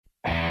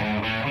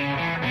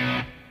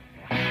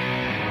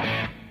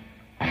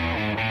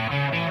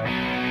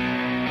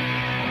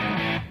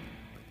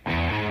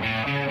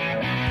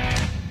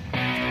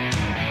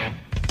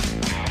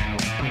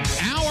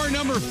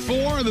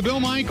of the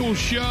Bill Michaels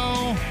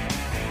Show.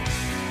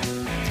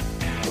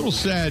 A little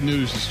sad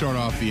news to start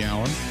off the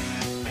hour.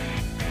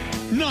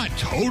 Not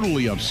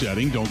totally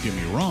upsetting, don't get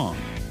me wrong.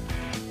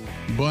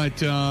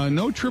 But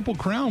no Triple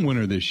Crown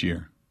winner this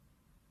year.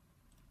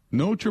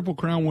 No Triple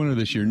Crown winner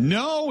this year.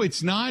 No,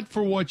 it's not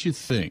for what you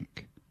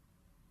think.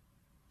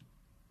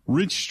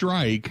 Rich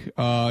Strike,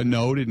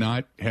 no, did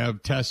not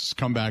have tests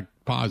come back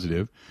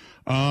positive.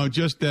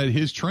 Just that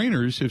his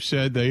trainers have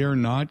said they are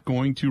not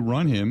going to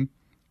run him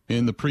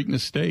in the Preakness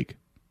Stake.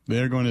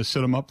 They're going to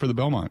set him up for the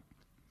Belmont.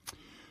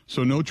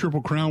 So no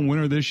Triple Crown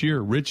winner this year.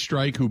 Rich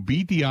Strike, who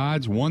beat the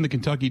odds, won the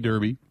Kentucky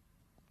Derby,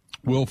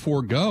 will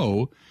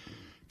forego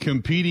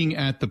competing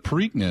at the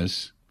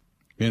Preakness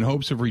in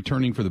hopes of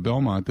returning for the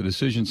Belmont. The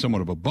decision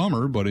somewhat of a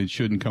bummer, but it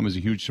shouldn't come as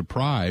a huge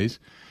surprise.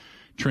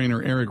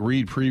 Trainer Eric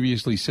Reed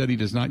previously said he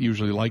does not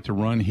usually like to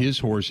run his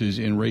horses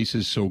in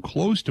races so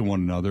close to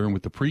one another, and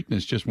with the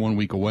Preakness just 1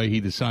 week away,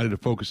 he decided to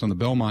focus on the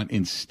Belmont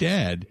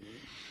instead.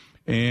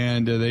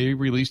 And they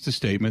released a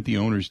statement, the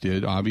owners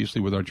did. Obviously,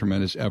 with our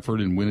tremendous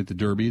effort and win at the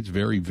Derby, it's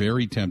very,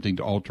 very tempting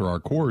to alter our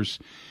course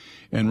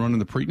and run in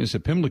the Preakness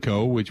at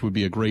Pimlico, which would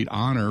be a great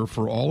honor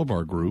for all of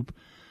our group.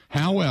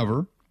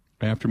 However,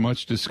 after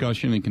much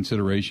discussion and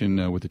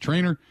consideration with the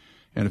trainer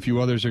and a few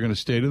others, are going to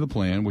stay to the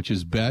plan, which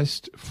is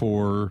best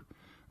for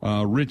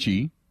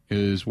Richie,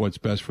 is what's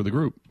best for the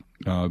group.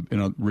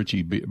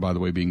 Richie, by the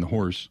way, being the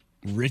horse.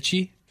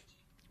 Richie?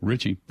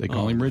 Richie. They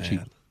call him Richie.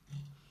 Man.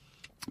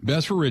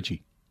 Best for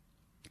Richie.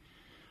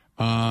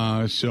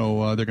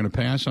 So they're going to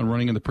pass on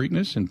running in the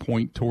Preakness and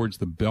point towards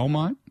the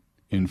Belmont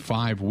in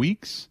 5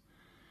 weeks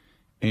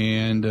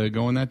and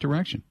go in that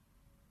direction.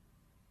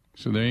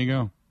 So there you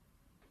go.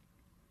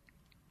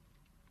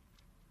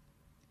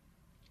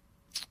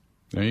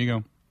 There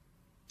you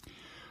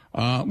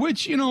go.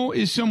 Which,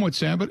 is somewhat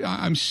sad, but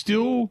I'm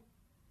still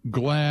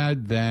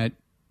glad that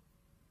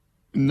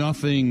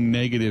nothing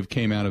negative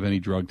came out of any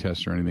drug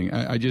tests or anything.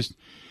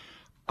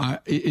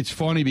 It's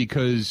funny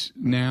because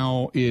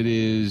now it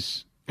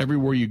is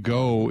everywhere you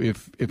go.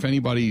 If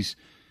anybody's,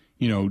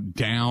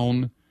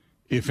 down,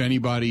 if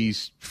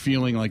anybody's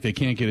feeling like they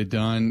can't get it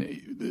done,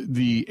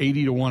 the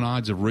 80-1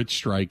 odds of Rich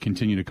Strike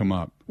continue to come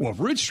up. Well,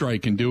 if Rich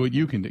Strike can do it,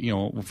 you can.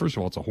 Well, first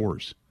of all, it's a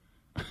horse.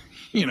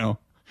 The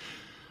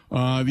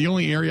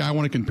only area I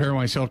want to compare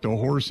myself to a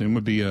horse in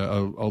would be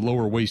a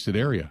lower waisted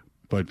area.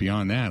 But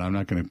beyond that, I'm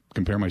not going to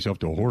compare myself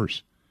to a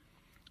horse.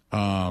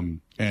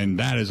 And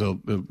that is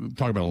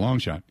talk about a long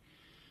shot.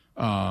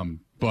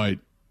 But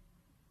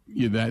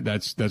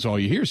that's all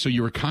you hear. So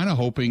you were kind of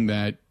hoping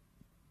that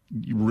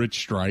Rich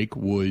Strike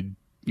would,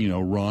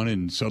 run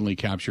and suddenly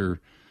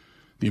capture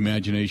the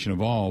imagination of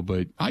all.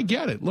 But I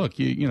get it. Look,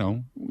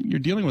 you're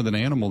dealing with an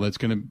animal that's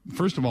going to,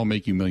 first of all,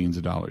 make you millions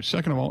of dollars.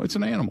 Second of all, it's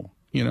an animal,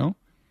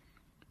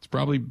 It's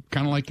probably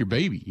kind of like your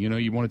baby.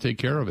 You want to take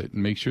care of it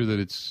and make sure that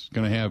it's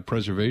going to have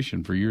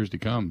preservation for years to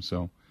come.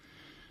 So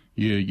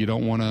you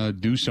don't want to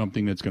do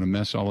something that's going to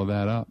mess all of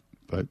that up.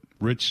 But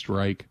Rich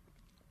Strike,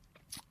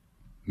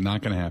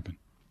 not going to happen.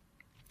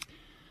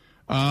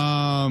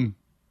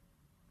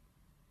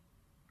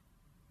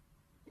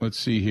 Let's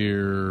see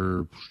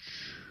here.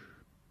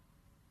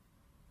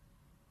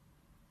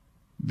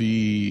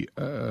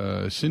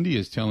 Cindy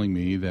is telling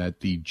me that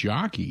the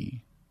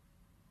jockey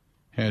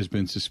has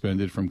been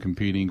suspended from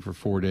competing for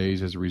 4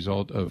 days as a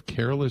result of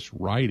careless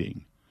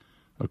riding,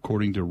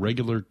 according to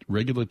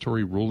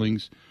regulatory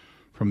rulings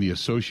from the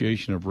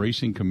Association of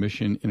Racing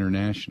Commission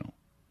International.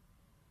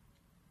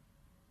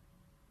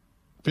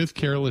 Fifth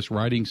careless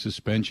riding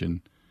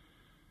suspension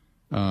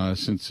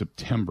since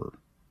September.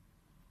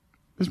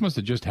 This must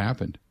have just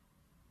happened.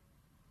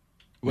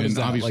 What is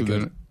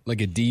that,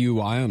 like a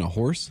DUI on a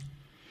horse?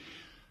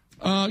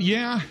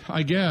 Yeah,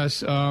 I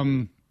guess.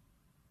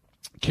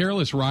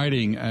 Careless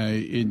riding,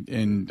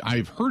 and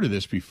I've heard of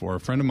this before. A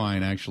friend of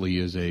mine actually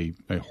is a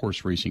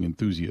horse racing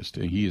enthusiast,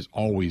 and he has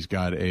always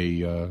got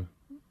a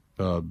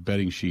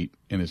betting sheet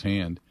in his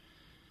hand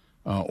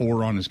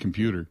or on his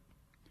computer.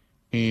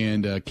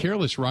 And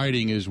careless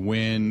riding is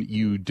when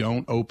you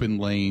don't open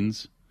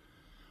lanes,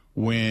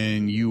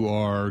 when you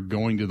are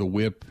going to the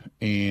whip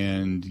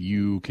and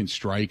you can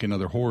strike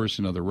another horse,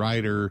 another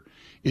rider.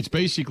 It's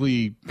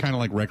basically kind of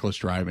like reckless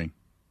driving,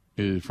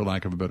 for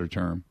lack of a better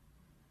term.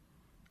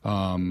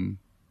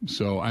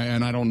 So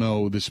I don't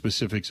know the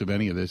specifics of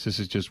any of this. This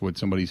is just what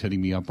somebody's hitting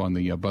me up on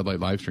the Bud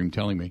Light live stream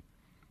telling me.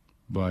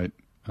 But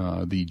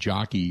the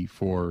jockey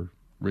for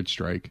Rich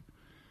Strike.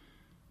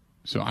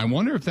 So I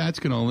wonder if that's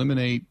going to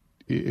eliminate,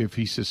 if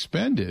he's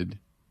suspended.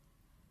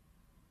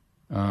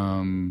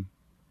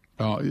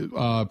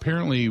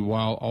 Apparently,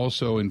 while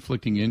also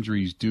inflicting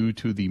injuries due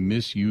to the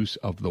misuse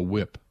of the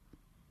whip.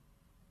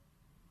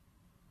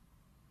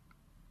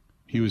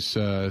 He was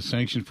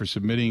sanctioned for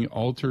submitting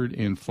altered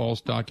and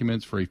false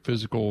documents for a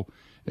physical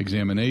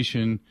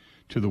examination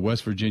to the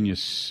West Virginia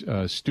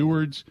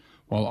stewards,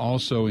 while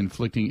also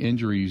inflicting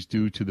injuries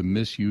due to the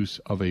misuse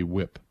of a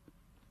whip.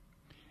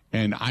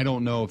 And I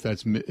don't know if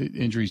that's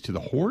injuries to the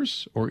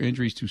horse or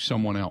injuries to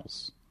someone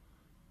else.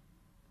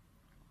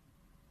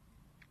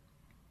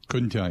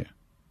 Couldn't tell you.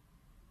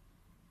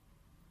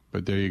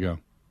 But there you go.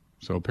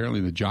 So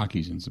apparently the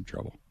jockey's in some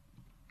trouble.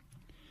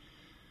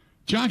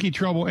 Jockey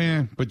trouble,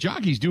 but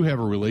jockeys do have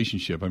a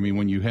relationship. I mean,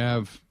 when you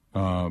have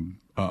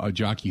a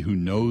jockey who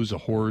knows a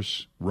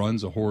horse,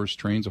 runs a horse,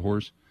 trains a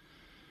horse,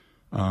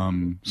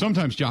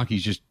 sometimes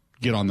jockeys just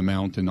get on the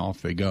mount and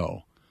off they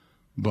go.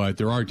 But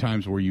there are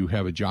times where you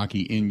have a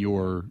jockey in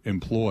your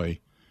employ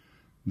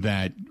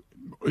that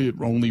it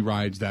only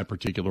rides that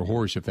particular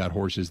horse if that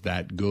horse is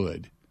that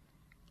good.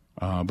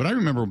 But I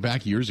remember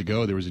back years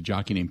ago, there was a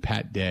jockey named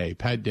Pat Day.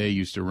 Pat Day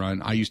used to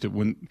run.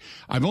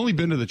 I've only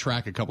been to the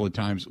track a couple of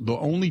times. The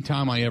only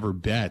time I ever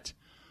bet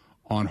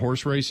on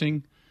horse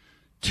racing,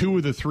 2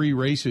 of the 3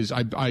 races,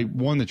 I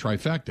won the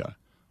trifecta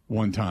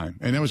one time.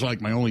 And that was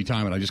like my only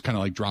time, and I just kind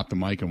of like dropped the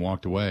mic and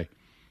walked away.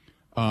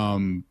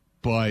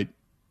 But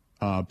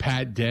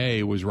Pat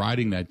Day was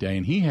riding that day,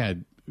 and he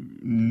had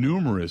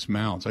numerous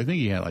mounts. I think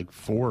he had like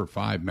 4 or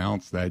 5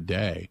 mounts that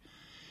day.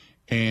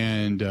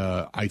 And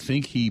I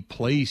think he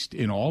placed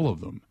in all of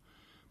them.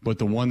 But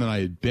the one that I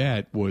had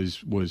bet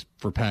was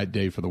for Pat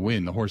Day for the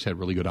win. The horse had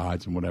really good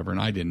odds and whatever,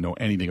 and I didn't know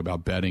anything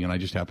about betting, and I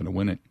just happened to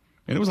win it.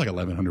 And it was like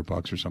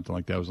 $1,100 or something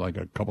like that. It was like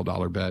a couple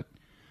dollar bet.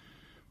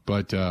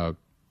 But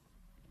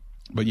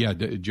yeah,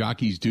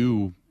 jockeys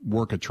do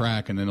work a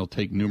track, and then they'll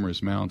take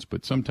numerous mounts.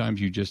 But sometimes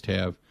you just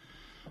have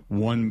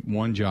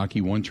one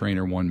jockey, one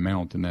trainer, one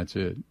mount, and that's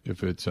it,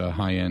 if it's a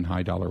high-end,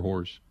 high-dollar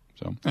horse.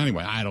 So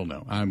anyway, I don't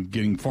know. I'm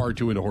getting far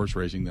too into horse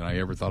racing than I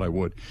ever thought I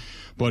would.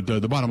 But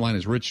the bottom line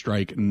is Rich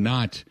Strike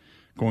not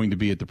going to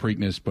be at the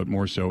Preakness, but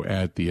more so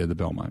at the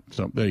Belmont.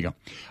 So there you go.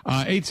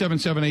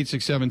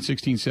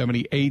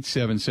 877-867-1670,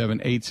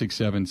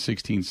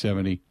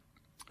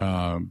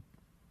 877-867-1670.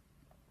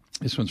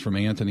 This one's from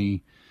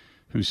Anthony,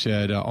 who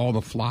said, all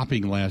the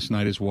flopping last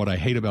night is what I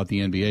hate about the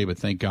NBA, but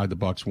thank God the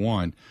Bucks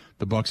won.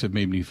 The Bucks have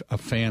made me a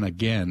fan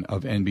again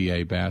of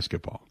NBA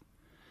basketball.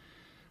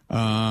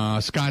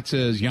 Scott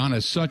says,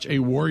 Giannis, such a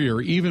warrior,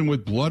 even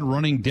with blood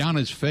running down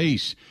his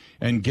face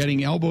and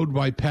getting elbowed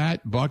by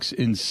Pat. Bucks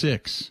in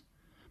 6.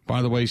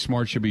 By the way,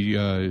 Smart should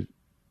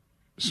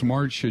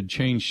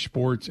change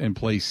sports and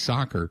play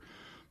soccer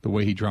the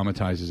way he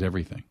dramatizes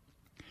everything.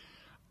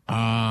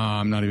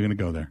 I'm not even going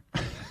to go there.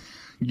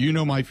 You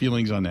know my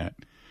feelings on that.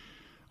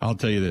 I'll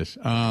tell you this.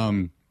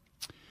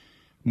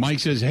 Mike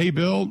says, hey,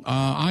 Bill,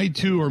 I,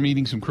 too, are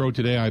meeting some crow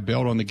today. I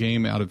bailed on the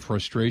game out of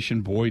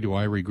frustration. Boy, do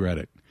I regret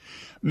it.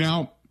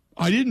 Now,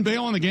 I didn't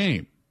bail on the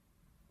game.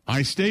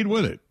 I stayed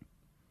with it.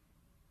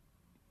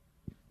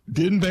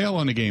 Didn't bail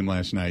on the game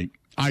last night.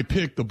 I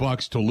picked the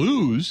Bucks to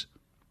lose,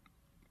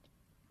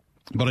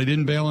 but I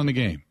didn't bail on the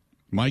game.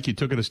 Mike, you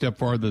took it a step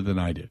farther than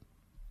I did.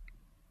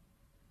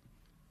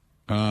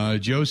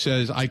 Joe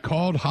says, I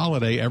called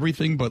Holiday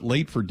everything but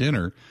late for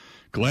dinner.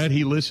 Glad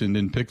he listened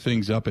and picked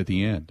things up at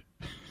the end.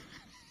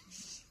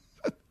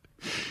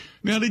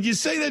 Now, did you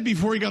say that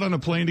before he got on a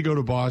plane to go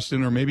to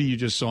Boston, or maybe you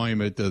just saw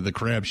him at the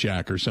Crab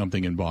Shack or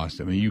something in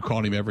Boston, and you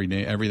called him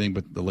everything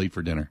but the late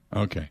for dinner?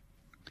 Okay.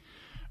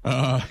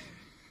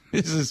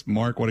 This is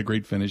Mark. What a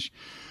great finish.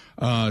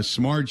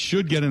 Smart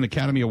should get an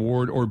Academy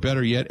Award, or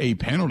better yet, a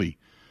penalty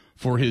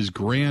for his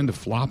grand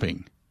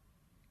flopping.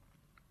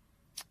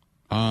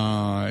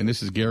 And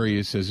this is Gary.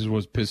 It says, this is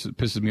what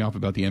pisses me off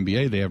about the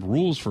NBA. They have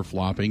rules for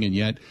flopping, and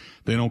yet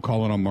they don't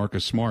call it on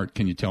Marcus Smart.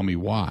 Can you tell me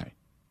why?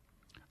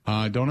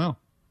 Don't know.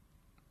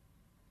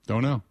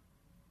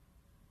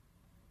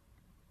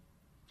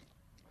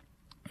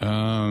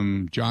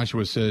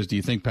 Joshua says, do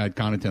you think Pat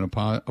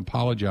Connaughton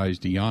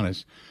apologized to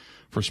Giannis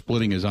for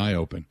splitting his eye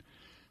open?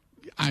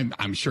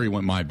 I'm sure he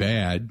went, my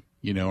bad.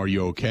 Are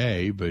you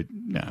okay? But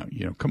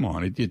no, come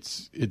on.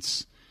 It's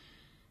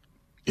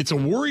a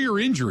warrior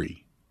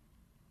injury.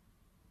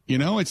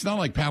 It's not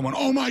like Pat went,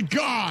 oh my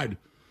God.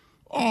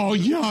 Oh,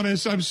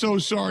 Giannis, I'm so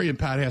sorry. And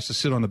Pat has to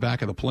sit on the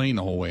back of the plane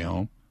the whole way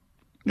home.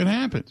 It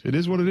happens. It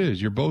is what it is.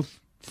 You're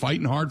both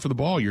fighting hard for the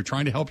ball. You're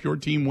trying to help your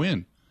team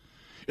win.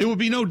 It would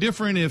be no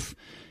different if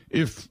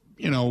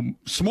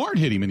Smart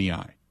hit him in the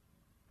eye.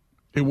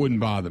 It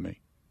wouldn't bother me.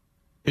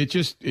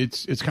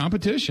 It's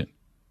competition.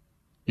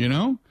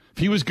 If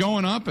he was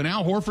going up and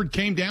Al Horford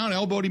came down,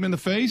 elbowed him in the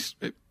face,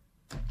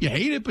 you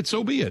hate it, but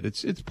so be it.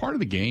 It's part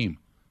of the game.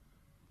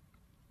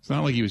 It's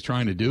not like he was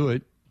trying to do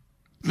it.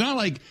 It's not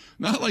like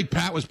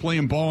Pat was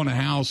playing ball in the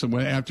house and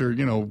after,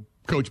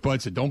 Coach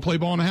Bud said, don't play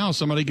ball in the house.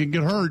 Somebody can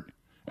get hurt.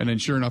 And then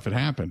sure enough, it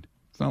happened.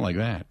 It's not like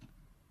that.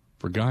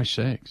 For gosh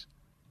sakes.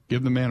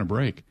 Give the man a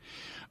break.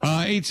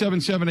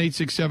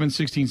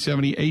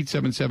 877-867-1670,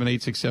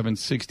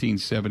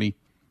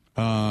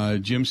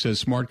 877-867-1670. Jim says,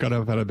 Smart got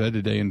up out of bed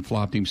today and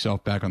flopped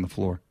himself back on the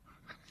floor.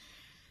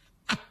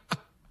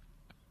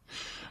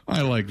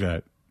 I like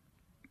that.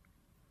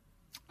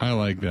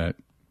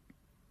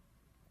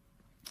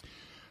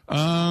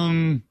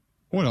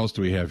 What else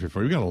do we have here for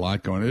you? We got a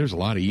lot going on. There's a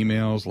lot of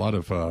emails, a lot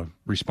of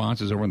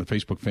responses over on the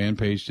Facebook fan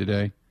page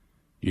today.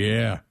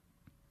 Yeah.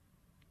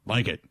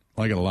 Like it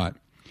a lot.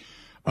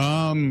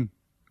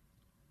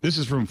 This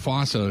is from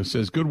Fossa. It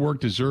says, good work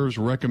deserves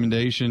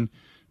recommendation.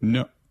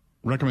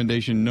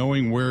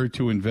 Knowing where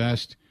to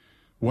invest,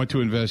 what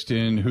to invest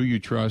in, who you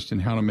trust,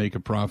 and how to make a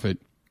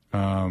profit.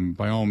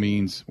 By all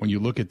means, when you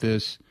look at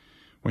this,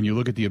 when you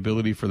look at the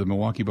ability for the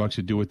Milwaukee Bucks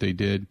to do what they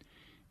did,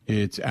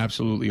 it's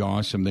absolutely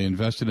awesome. They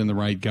invested in the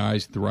right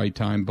guys at the right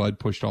time. Bud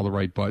pushed all the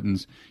right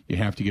buttons. You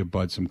have to give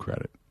Bud some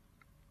credit.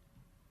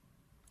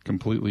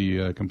 Completely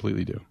do.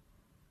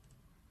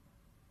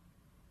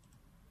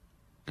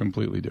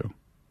 Completely do.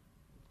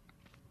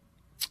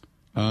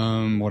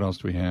 What else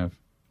do we have?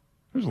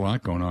 There's a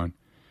lot going on.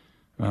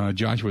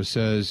 Joshua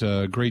says,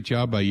 great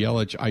job by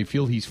Yelich. I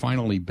feel he's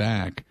finally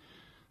back.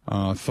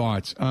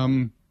 Thoughts?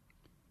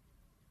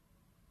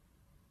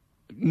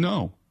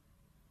 No.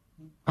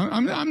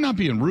 I'm not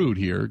being rude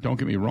here. Don't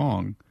get me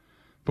wrong.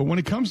 But when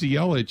it comes to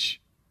Yelich,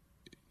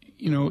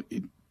 you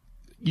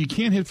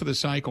can't hit for the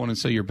cycle and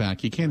say you're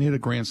back. You can't hit a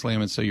grand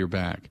slam and say you're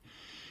back.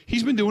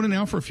 He's been doing it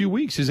now for a few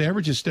weeks. His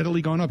average has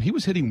steadily gone up. He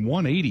was hitting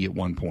 180 at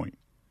one point.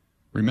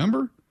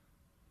 Remember?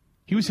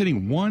 He was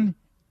hitting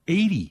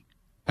 180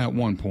 at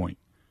one point.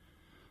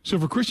 So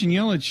for Christian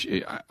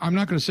Yelich, I'm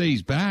not going to say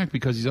he's back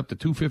because he's up to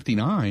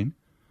 259.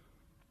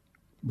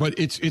 But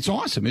it's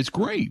awesome. It's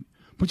great.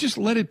 But just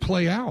let it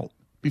play out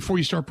before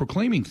you start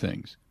proclaiming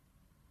things.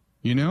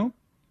 Now,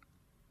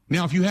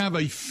 if you have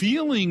a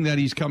feeling that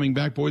he's coming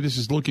back, boy, this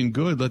is looking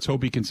good, let's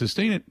hope he can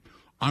sustain it,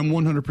 I'm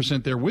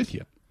 100% there with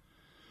you.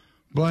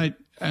 But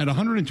at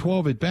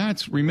 112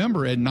 at-bats,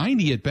 remember, at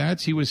 90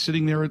 at-bats, he was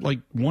sitting there at like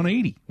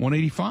 180,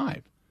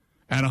 185.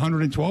 At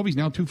 112, he's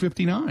now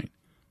 259.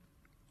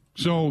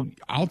 So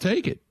I'll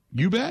take it.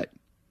 You bet.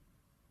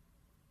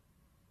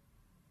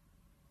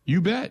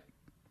 You bet.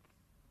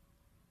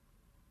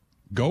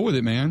 Go with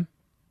it, man.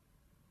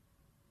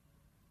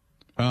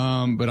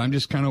 But I'm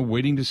just kind of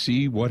waiting to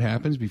see what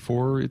happens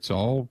before it's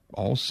all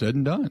said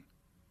and done.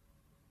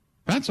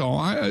 That's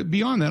all.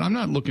 Beyond that, I'm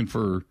not looking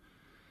for,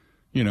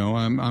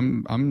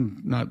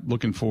 I'm not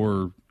looking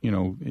for,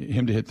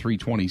 him to hit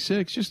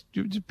 326. Just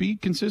be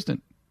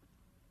consistent.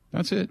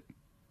 That's it.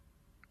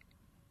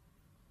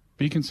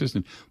 Be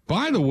consistent.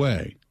 By the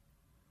way,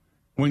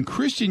 when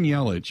Christian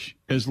Yelich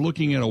is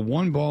looking at a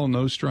 1-ball,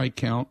 no-strike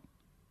count,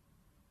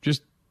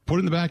 just put it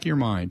in the back of your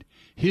mind,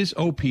 his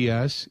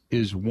OPS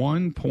is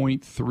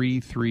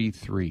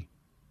 1.333.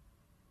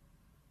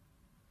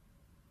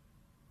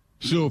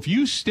 So if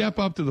you step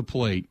up to the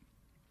plate,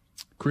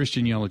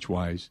 Christian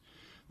Yelich-wise,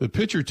 the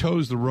pitcher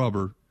toes the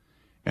rubber,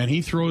 and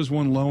he throws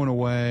one low and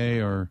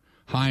away or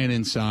high and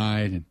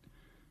inside, and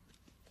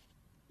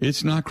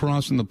it's not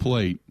crossing the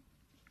plate.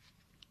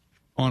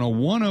 On a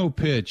 1-0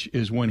 pitch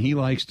is when he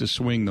likes to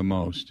swing the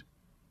most.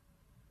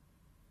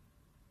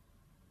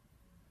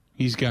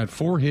 He's got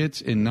 4 hits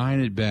and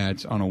 9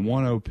 at-bats on a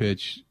 1-0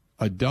 pitch,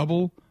 a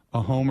double,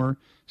 a homer,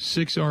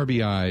 6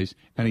 RBIs,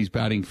 and he's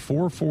batting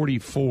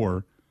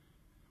 .444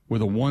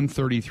 with a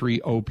 133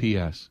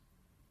 OPS.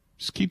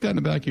 Just keep that in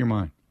the back of your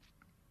mind.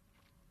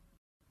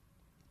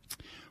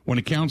 When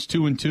it counts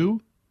 2-2,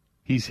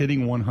 he's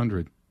hitting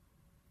 100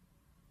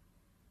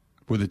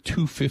 with a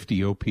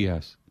 250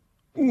 OPS.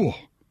 Ooh.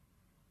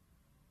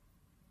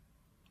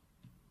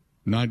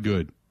 Not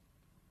good.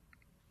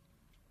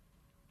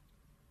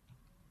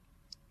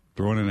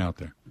 Throwing it out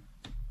there.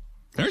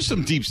 There's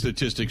some deep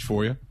statistics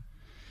for you.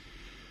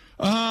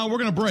 We're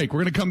going to break.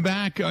 We're going to come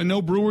back.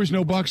 No Brewers,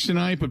 no Bucks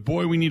tonight, but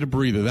boy, we need a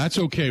breather. That's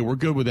okay. We're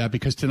good with that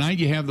because tonight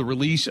you have the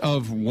release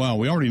of, well,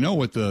 we already know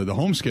what the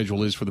home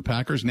schedule is for the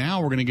Packers.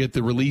 Now we're going to get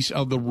the release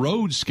of the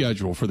road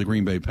schedule for the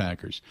Green Bay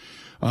Packers.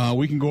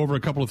 We can go over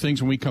a couple of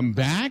things when we come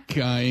back,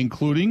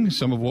 including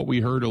some of what we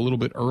heard a little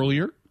bit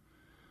earlier.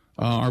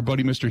 Our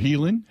buddy Mr.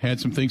 Heelan had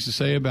some things to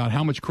say about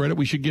how much credit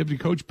we should give to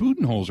Coach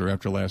Budenholzer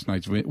after last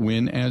night's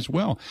win as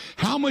well.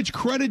 How much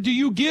credit do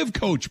you give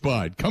Coach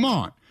Bud? Come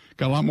on.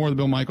 Got a lot more of the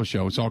Bill Michaels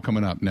Show. It's all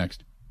coming up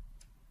next.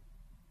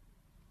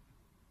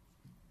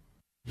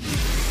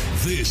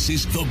 This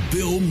is the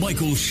Bill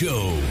Michaels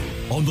Show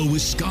on the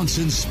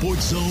Wisconsin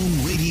Sports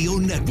Zone Radio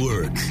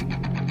Network.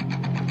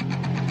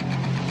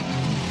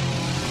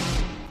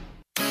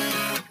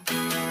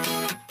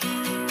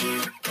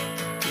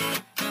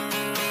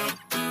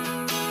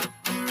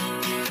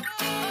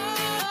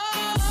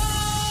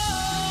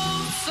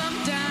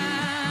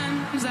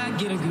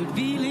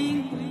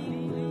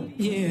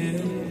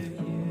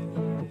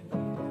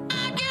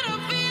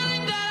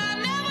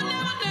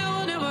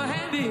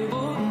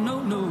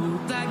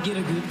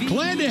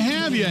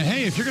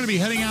 Hey, if you're going to be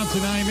heading out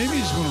tonight, maybe you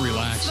just want to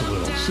relax a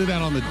little. Sit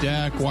out on the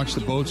deck, watch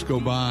the boats go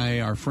by.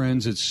 Our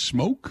friends at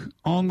Smoke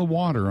on the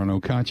Water on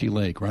Okauchee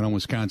Lake, right on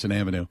Wisconsin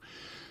Avenue.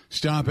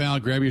 Stop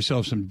out, grab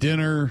yourself some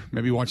dinner,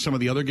 maybe watch some of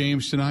the other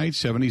games tonight.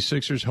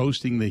 76ers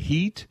hosting the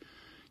Heat.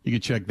 You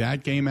can check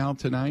that game out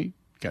tonight.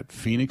 Got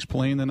Phoenix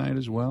playing tonight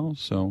as well.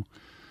 So,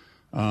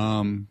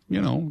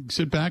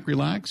 sit back,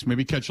 relax,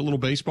 maybe catch a little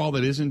baseball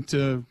that isn't,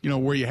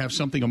 where you have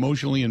something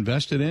emotionally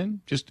invested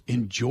in. Just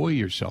enjoy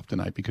yourself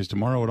tonight because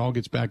tomorrow it all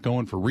gets back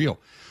going for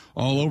real.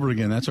 All over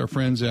again. That's our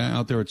friends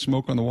out there at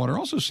Smoke on the Water.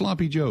 Also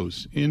Sloppy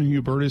Joe's in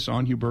Hubertus,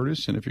 on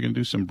Hubertus. And if you're going to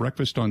do some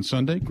breakfast on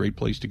Sunday, great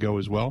place to go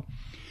as well.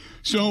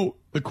 So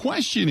the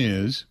question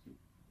is,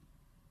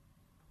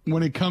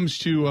 when it comes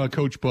to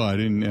Coach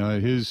Bud and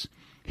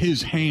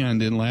his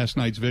hand in last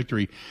night's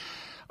victory,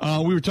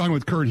 We were talking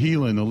with Kurt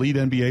Helin, the lead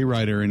NBA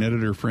writer and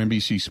editor for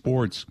NBC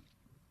Sports.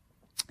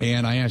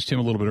 And I asked him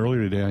a little bit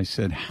earlier today, I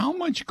said, how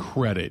much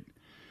credit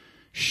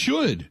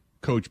should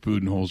Coach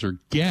Budenholzer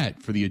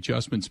get for the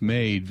adjustments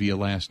made via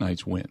last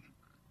night's win?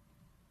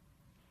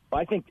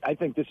 I think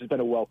this has been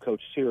a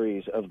well-coached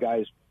series of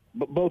guys,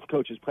 both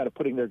coaches kind of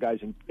putting their guys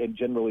in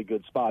generally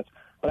good spots.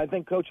 But I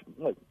think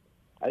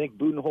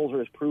Budenholzer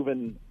has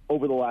proven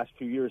over the last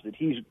few years that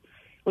he's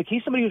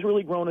somebody who's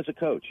really grown as a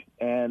coach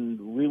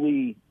and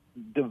really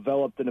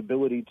developed an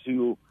ability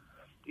to.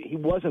 He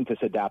wasn't this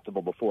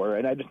adaptable before,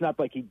 and it's not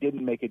like he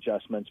didn't make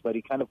adjustments, but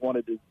he kind of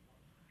wanted to.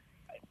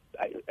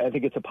 I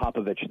think it's a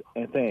Popovich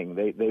thing.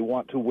 They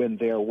want to win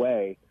their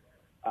way.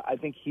 I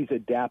think he's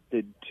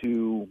adapted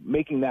to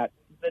making that,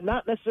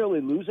 not necessarily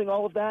losing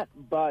all of that,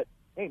 but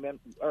hey, man,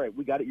 all right,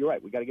 we got it. You're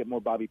right. We got to get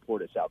more Bobby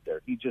Portis out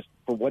there. He just,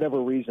 for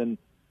whatever reason,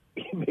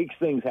 he makes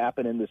things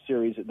happen in this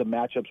series. The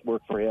matchups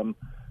work for him.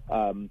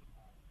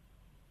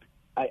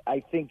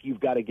 I think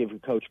you've got to give your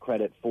coach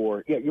credit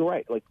for. Yeah, you're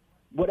right. Like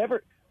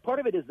whatever. Part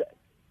of it is that.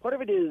 Part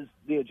of it is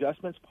the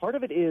adjustments. Part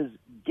of it is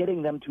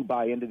getting them to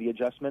buy into the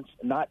adjustments.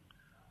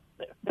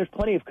 There's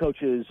plenty of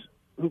coaches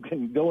who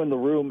can go in the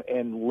room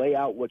and lay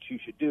out what you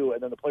should do,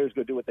 and then the players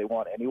go do what they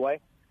want anyway.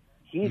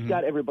 He's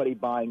got everybody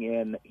buying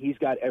in. He's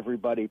got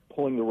everybody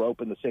pulling the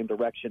rope in the same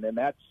direction, and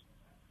that's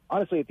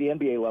honestly at the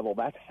NBA level,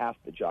 that's half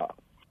the job.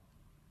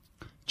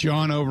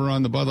 John over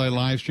on the Bud Light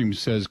live stream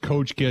says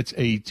Coach gets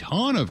a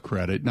ton of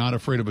credit, not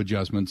afraid of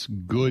adjustments,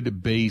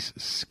 good base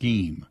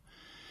scheme.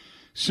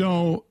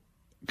 So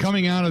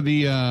coming out of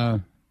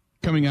the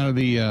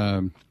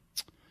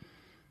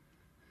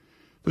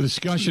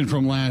discussion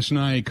from last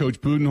night, Coach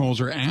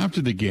Budenholzer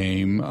after the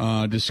game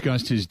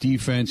discussed his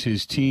defense,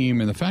 his team,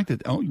 and the fact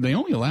that they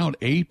only allowed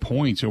 8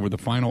 points over the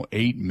final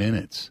 8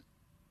 minutes.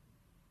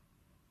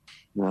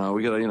 No,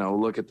 we got to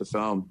look at the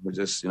film. We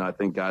just I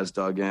think guys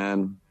dug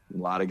in. A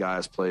lot of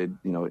guys played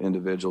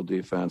individual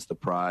defense, the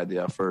pride, the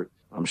effort.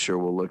 I'm sure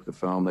we'll look at the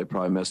film. They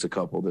probably missed a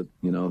couple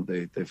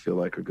that they feel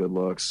like are good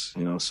looks.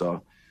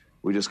 So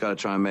we just got to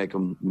try and make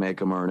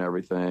them earn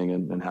everything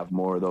and have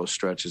more of those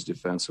stretches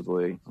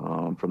defensively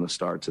from the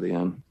start to the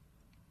end.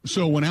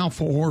 So when Al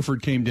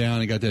Horford came down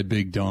and got that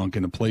big dunk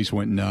and the place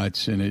went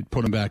nuts and it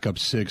put him back up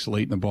 6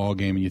 late in the ball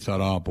game, and you thought,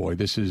 oh boy,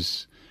 this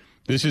is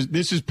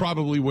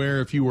probably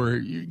where if you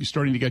were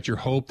starting to get your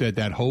hope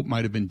that hope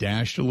might have been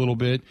dashed a little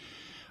bit.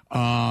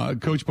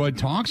 Coach Bud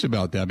talks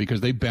about that because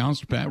they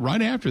bounced back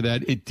right after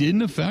that. It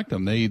didn't affect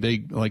them.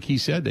 They like he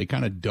said, they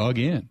kind of dug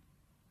in.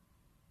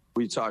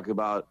 We talk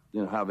about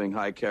having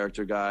high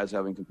character guys,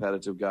 having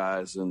competitive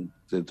guys, and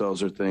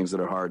those are things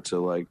that are hard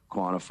to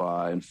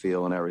quantify and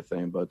feel and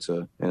everything. But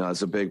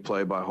it's a big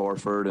play by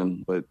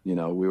Horford, but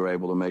we were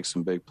able to make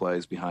some big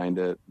plays behind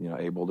it,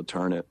 able to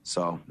turn it.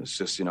 So it's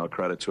just a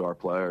credit to our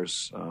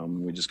players.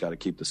 We just got to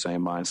keep the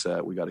same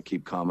mindset. We got to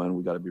keep coming.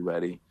 We got to be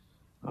ready,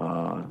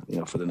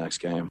 for the next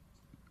game.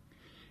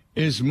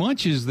 As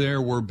much as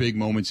there were big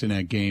moments in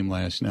that game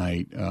last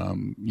night,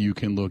 you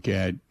can look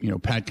at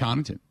Pat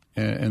Connaughton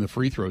and the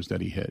free throws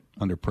that he hit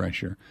under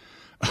pressure.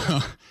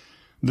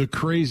 The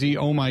crazy,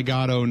 oh, my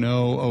God, oh,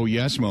 no, oh,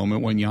 yes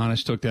moment when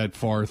Giannis took that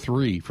far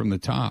three from the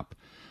top.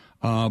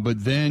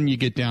 But then you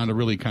get down to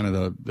really kind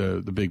of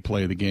the big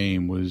play of the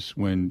game was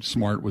when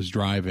Smart was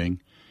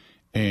driving,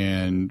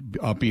 and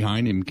up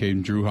behind him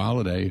came Drew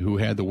Holiday, who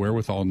had the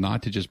wherewithal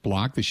not to just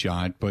block the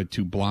shot, but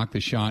to block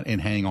the shot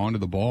and hang on to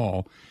the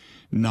ball,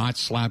 not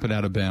slap it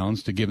out of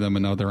bounds to give them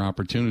another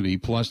opportunity,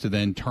 plus to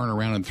then turn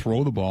around and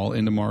throw the ball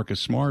into Marcus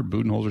Smart.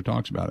 Budenholzer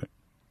talks about it.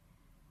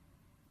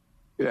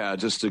 Yeah,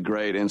 just a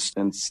great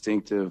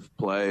instinctive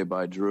play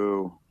by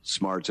Drew.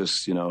 Smart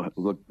just,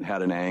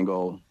 had an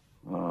angle,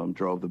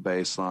 drove the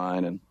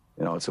baseline, and,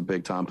 it's a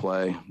big-time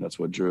play. That's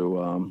what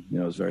Drew,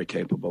 is very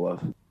capable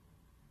of.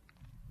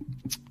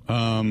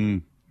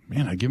 Man,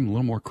 I give him a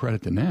little more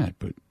credit than that,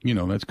 but,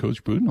 that's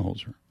Coach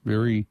Budenholzer.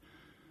 Very,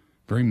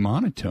 very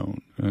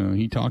monotone.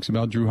 He talks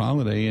about Drew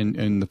Holiday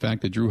and the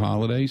fact that Drew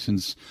Holiday,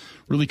 since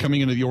really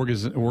coming into the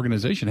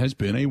organization, has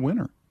been a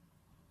winner.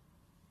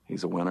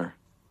 He's a winner.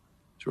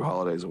 Drew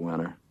Holiday's a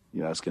winner.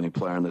 You ask any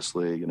player in this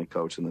league, any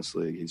coach in this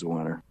league, he's a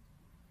winner.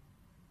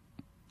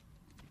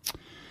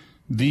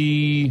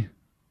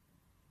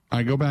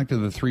 I go back to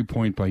the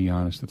 3-point by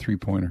Giannis, the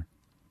three-pointer.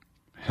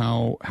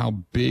 How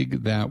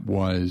big that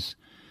was.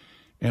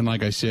 And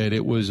like I said,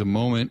 it was a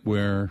moment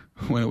where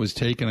when it was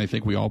taken, I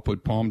think we all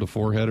put palm to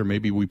forehead, or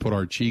maybe we put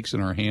our cheeks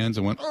in our hands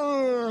and went,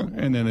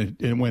 and then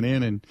it went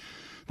in, and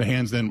the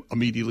hands then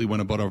immediately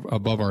went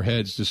above our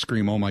heads to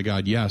scream, oh, my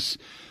God, yes.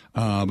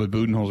 But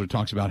Budenholzer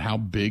talks about how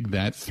big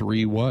that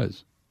three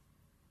was.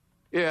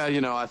 Yeah,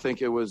 I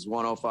think it was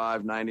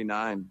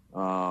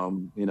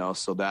 105-99.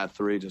 So that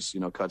three just,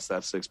 cuts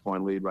that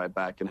 6-point lead right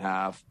back in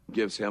half,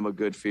 gives him a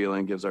good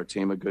feeling, gives our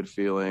team a good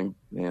feeling.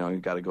 You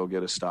got to go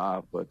get a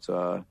stop. But,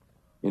 the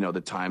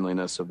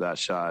timeliness of that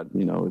shot,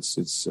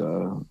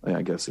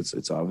 I guess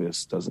it's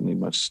obvious. Doesn't need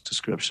much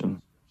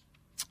description.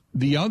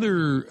 The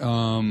other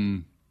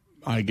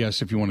I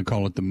guess if you want to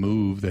call it the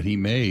move that he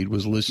made,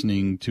 was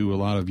listening to a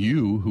lot of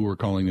you who were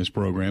calling this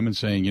program and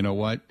saying, you know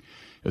what,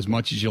 as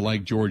much as you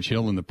like George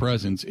Hill in the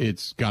presence,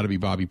 it's got to be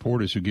Bobby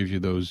Portis who gives you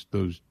those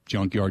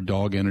junkyard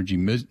dog energy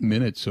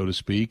minutes, so to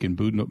speak. And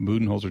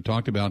Budenholzer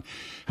talked about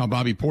how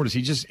Bobby Portis,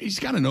 he's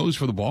got a nose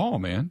for the ball,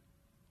 man.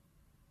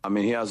 I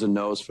mean, he has a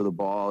nose for the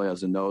ball. He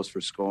has a nose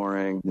for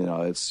scoring. You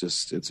know, it's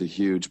a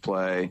huge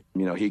play.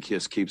 You know, he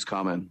just keeps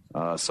coming.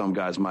 Some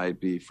guys might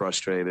be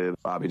frustrated.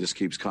 Bobby just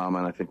keeps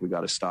coming. I think we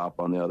got to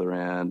stop on the other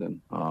end.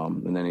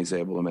 And then he's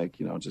able to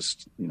make,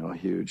 a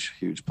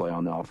huge play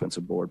on the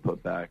offensive board,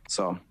 put back.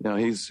 So,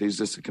 he's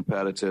just a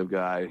competitive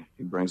guy.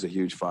 He brings a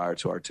huge fire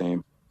to our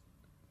team.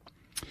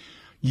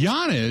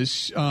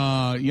 Giannis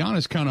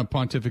kind of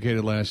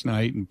pontificated last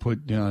night and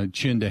put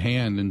chin to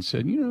hand and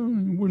said, it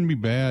wouldn't be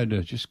bad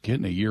just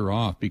getting a year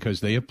off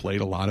because they have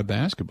played a lot of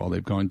basketball.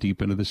 They've gone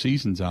deep into the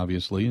seasons,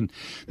 obviously. And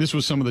this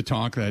was some of the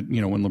talk that,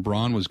 when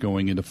LeBron was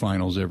going into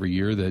finals every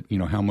year, that,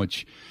 how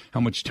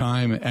much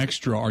time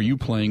extra are you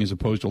playing as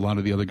opposed to a lot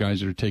of the other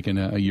guys that are taking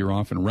a year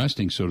off and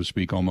resting, so to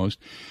speak, almost.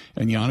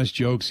 And Giannis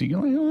jokes, I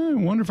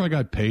wonder if I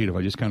got paid if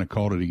I just kind of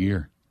called it a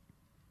year.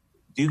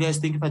 Do you guys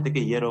think if I take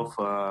a year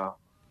off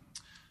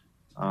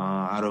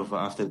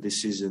after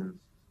this season,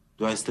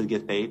 do I still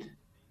get paid?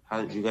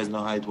 How do you guys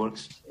know how it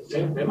works?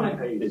 They might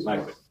pay you.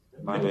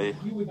 Might pay.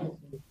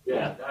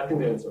 Yeah, I think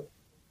that's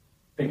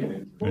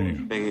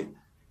thinking.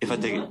 If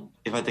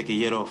I take a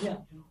year off,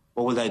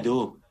 what will I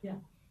do? Yeah.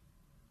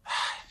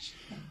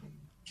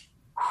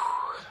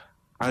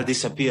 I'll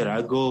disappear.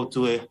 I'll go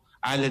to an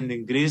island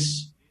in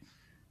Greece,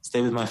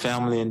 stay with my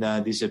family,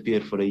 and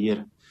disappear for a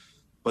year.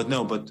 But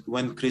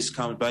when Chris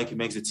comes back, he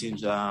makes the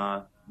teams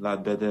a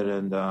lot better.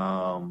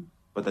 And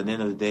but at the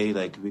end of the day,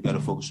 we got to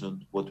focus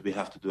on what we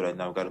have to do right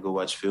now. We got to go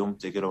watch film,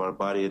 take care of our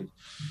body, and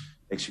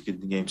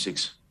execute the Game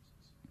 6.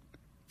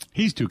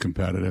 He's too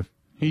competitive.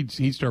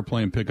 He'd start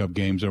playing pickup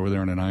games over there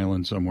on an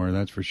island somewhere,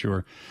 that's for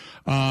sure.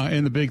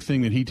 And the big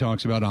thing that he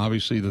talks about,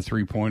 obviously, the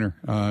three-pointer.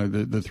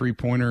 The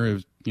three-pointer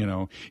is,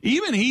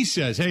 even he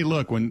says, hey,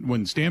 look,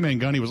 when Stan Van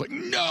Gundy was like,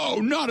 no,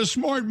 not a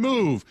smart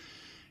move.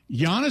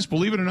 Giannis,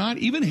 believe it or not,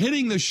 even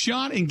hitting the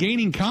shot and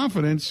gaining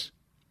confidence,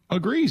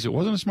 agrees it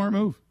wasn't a smart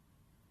move.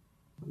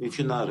 If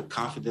you're not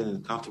confident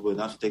and comfortable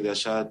enough to take that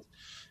shot,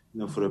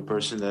 for a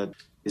person that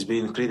is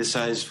being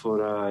criticized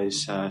for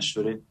his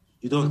shooting,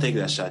 you don't take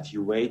that shot.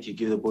 You wait, you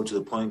give the ball to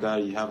the point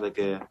guard, you have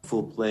a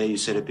full play, you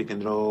set a pick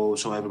and roll,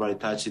 show everybody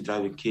touch it,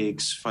 driving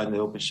kicks, find the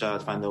open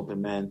shot, find the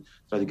open man,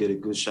 try to get a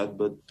good shot.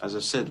 But as I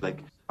said,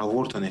 I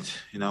worked on it.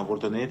 I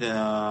worked on it,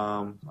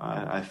 and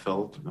I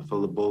felt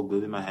the ball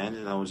good in my hand,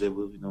 and I was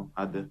able,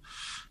 had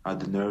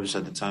the nerves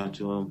at the time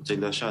to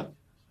take that shot.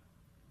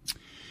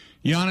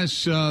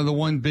 Giannis, the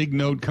one big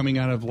note coming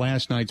out of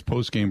last night's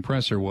postgame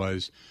presser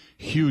was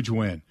huge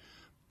win,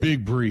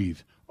 big breathe.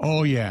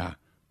 Oh yeah,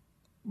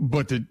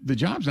 but the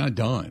job's not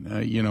done.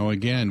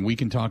 Again, we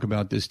can talk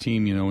about this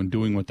team, and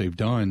doing what they've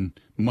done,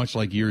 much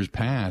like years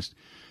past.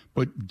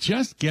 But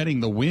just getting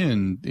the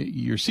win,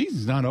 your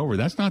season's not over.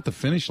 That's not the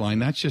finish line.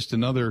 That's just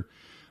another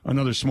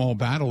small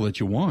battle that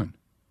you won.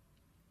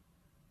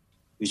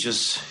 We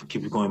just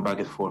keep going back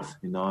and forth,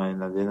 and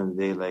at the end of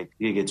the day,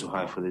 you get too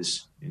high for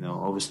this.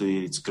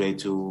 Obviously it's great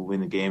to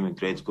win the game and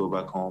great to go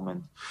back home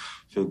and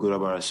feel good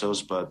about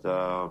ourselves, but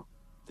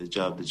the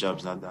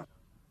job's not done.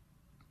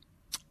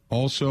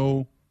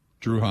 Also,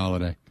 Drew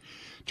Holiday.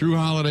 Drew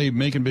Holiday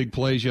making big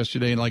plays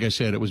yesterday, and like I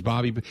said, it was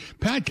Pat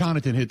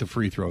Connaughton hit the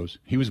free throws.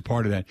 He was a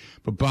part of that.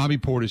 But Bobby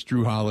Portis,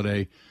 Drew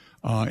Holiday,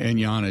 and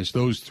Giannis,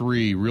 those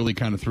three really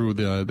kind of threw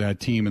that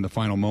team in the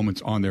final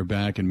moments on their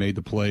back and made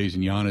the plays,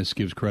 and Giannis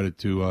gives credit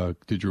to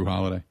Drew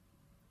Holiday.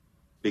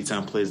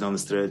 Big-time plays down the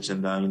stretch,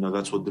 and,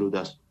 that's what Drew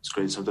does. It's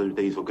great. Sometimes we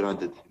take it for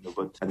granted,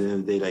 but at the end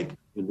of the day,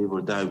 we live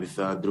or die with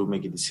Drew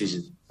making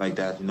decisions like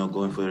that,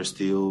 going for a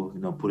steal,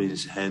 putting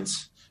his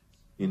hands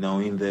in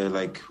there.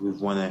 We've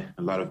won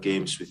a lot of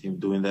games with him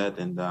doing that,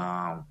 and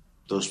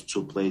those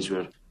two plays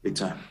were big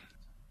time.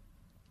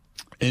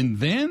 And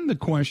then the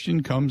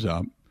question comes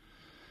up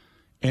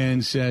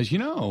and says,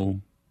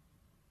 down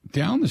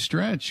the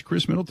stretch,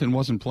 Chris Middleton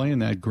wasn't playing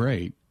that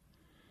great.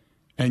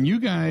 And you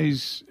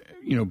guys,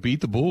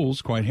 beat the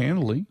Bulls quite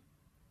handily,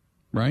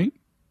 right?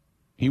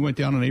 He went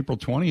down on April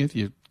 20th.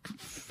 You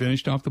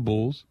finished off the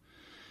Bulls.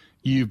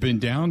 You've been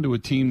down to a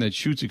team that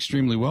shoots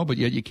extremely well, but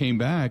yet you came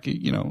back.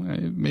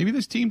 Maybe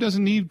this team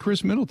doesn't need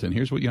Chris Middleton.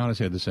 Here's what Giannis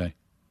had to say.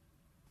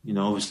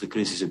 Obviously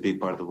Chris is a big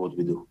part of what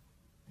we do.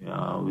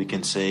 We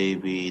can say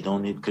we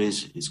don't need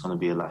Chris. It's going to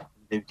be a lie.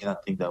 We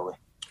cannot think that way.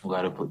 We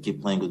got to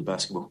keep playing good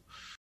basketball,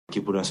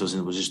 keep putting ourselves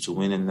in a position to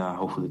win, and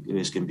hopefully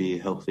Chris can be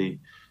healthy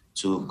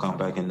to come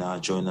back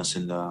and join us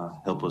and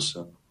help us.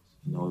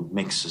 It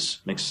makes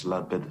us a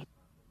lot better.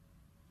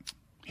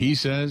 He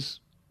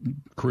says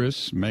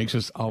Chris makes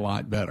us a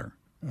lot better.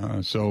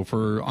 So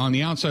for on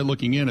the outside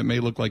looking in, it may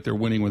look like they're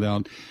winning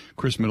without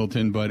Chris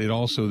Middleton, but it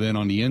also then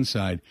on the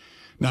inside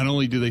not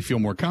only do they feel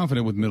more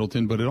confident with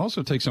Middleton, but it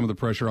also takes some of the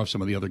pressure off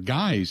some of the other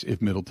guys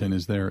if Middleton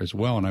is there as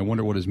well. And I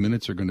wonder what his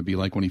minutes are going to be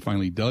like when he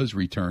finally does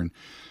return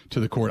to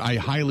the court. I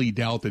highly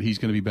doubt that he's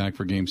going to be back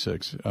for Game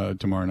 6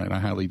 tomorrow night. I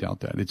highly doubt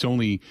that. It's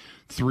only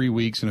 3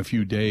 weeks and a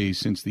few days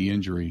since the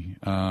injury.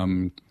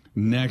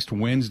 Next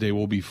Wednesday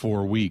will be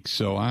 4 weeks.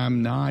 So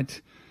I'm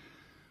not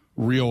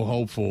real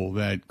hopeful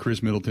that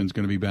Chris Middleton's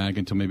going to be back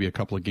until maybe a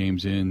couple of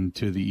games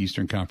into the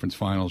Eastern Conference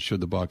Finals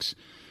should the Bucks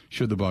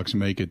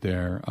make it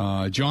there.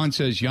 John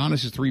says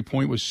Giannis'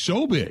 three-point was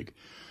so big,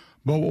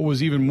 but what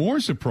was even more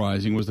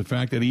surprising was the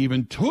fact that he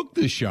even took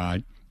the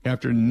shot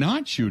after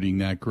not shooting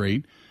that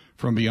great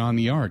from beyond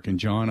the arc. And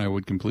John, I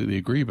would completely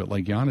agree, but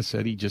like Giannis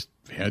said, he just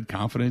had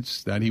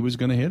confidence that he was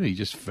going to hit it. He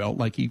just felt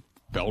he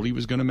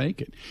was going to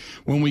make it.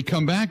 When we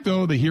come back,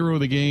 though, the hero of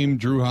the game,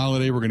 Drew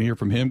Holiday, we're going to hear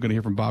from him, going to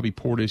hear from Bobby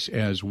Portis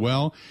as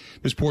well.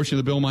 This portion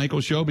of the Bill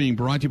Michaels Show being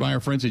brought to you by our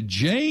friends at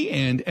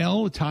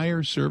J&L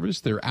Tire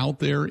Service. They're out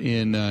there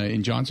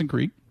in Johnson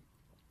Creek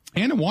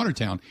and in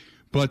Watertown.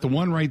 But the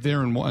one right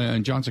there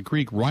in Johnson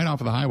Creek, right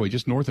off of the highway,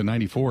 just north of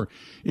 94,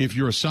 if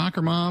you're a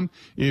soccer mom,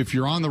 if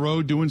you're on the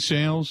road doing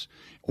sales,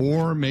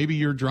 or maybe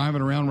you're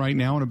driving around right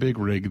now in a big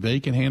rig, they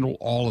can handle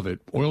all of it.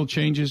 Oil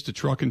changes to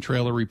truck and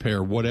trailer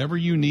repair. Whatever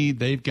you need,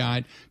 they've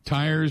got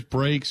tires,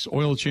 brakes,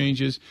 oil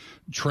changes,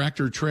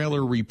 tractor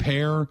trailer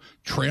repair,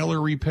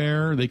 trailer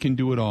repair. They can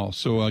do it all.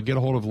 So get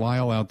a hold of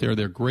Lyle out there.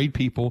 They're great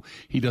people.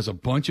 He does a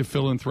bunch of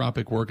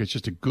philanthropic work. It's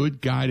just a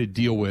good guy to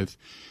deal with.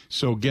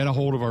 So get a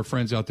hold of our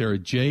friends out there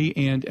at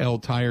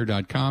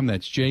jandltire.com.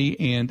 That's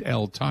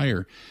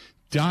jandltire.com.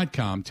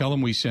 Tell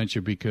them we sent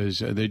you, because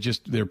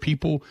they're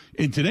people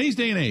in today's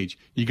day and age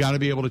you got to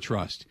be able to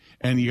trust,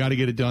 and you got to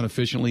get it done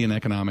efficiently and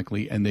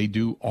economically, and they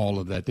do all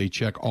of that. They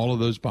check all of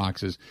those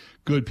boxes.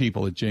 Good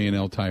people at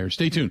J&L Tire.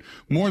 Stay tuned.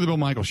 More of the Bill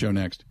Michaels Show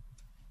next.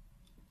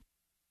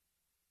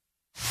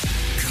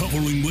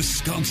 Covering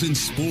Wisconsin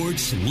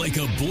sports like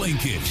a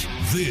blanket.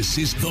 This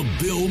is the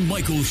Bill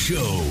Michaels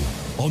Show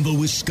on the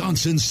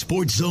Wisconsin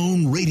Sports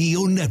Zone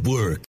Radio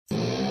Network.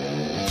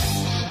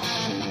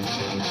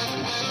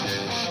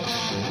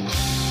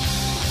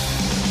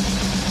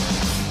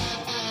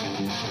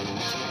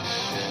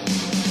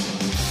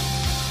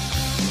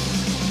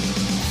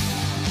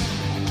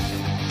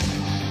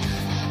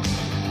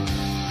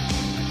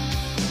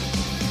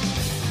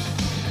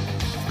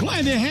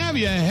 Glad to have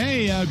you.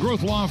 Hey,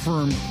 Growth Law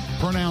Firm,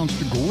 pronounced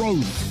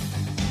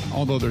Growth,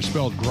 although they're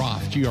spelled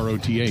Groth,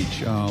 Groth.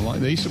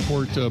 They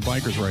support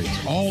bikers' rights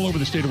all over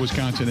the state of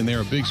Wisconsin, and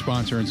they're a big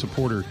sponsor and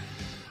supporter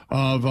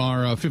of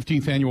our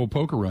 15th annual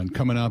poker run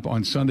coming up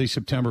on Sunday,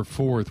 September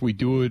 4th. We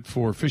do it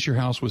for Fisher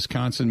House,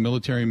 Wisconsin,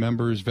 military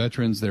members,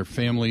 veterans, their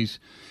families.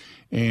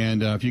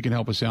 And if you can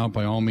help us out,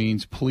 by all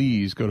means,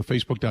 please go to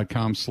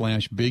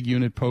facebook.com/Big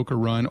Unit Poker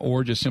Run,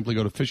 or just simply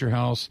go to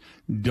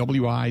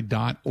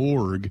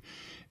fisherhousewi.org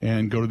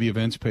and go to the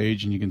events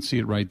page, and you can see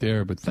it right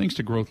there. But thanks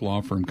to Growth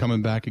Law Firm,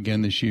 coming back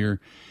again this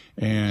year,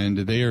 and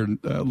they are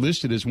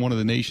listed as one of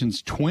the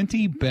nation's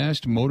 20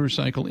 best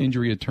motorcycle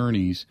injury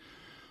attorneys,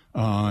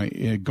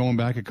 going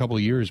back a couple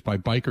of years, by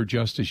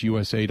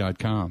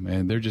BikerJusticeUSA.com.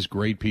 And they're just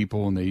great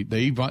people, and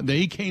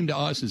they came to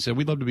us and said,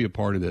 we'd love to be a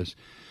part of this.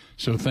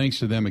 So thanks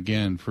to them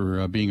again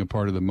for being a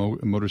part of the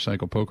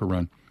motorcycle poker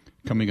run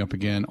coming up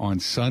again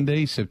on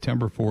Sunday,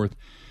 September 4th.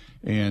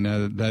 And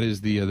that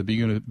is the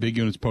Big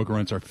Units Poker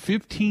Run. It's our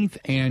 15th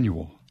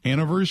annual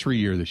anniversary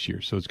year this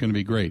year, so it's going to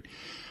be great.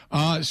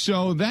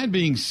 So that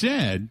being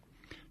said,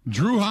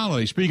 Drew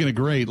Holiday, speaking of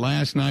great,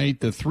 last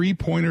night, the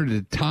three-pointer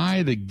to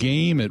tie the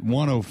game at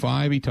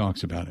 105. He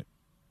talks about it.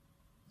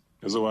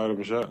 It was a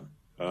wide-open shot.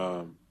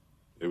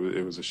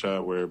 It was a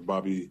shot where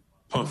Bobby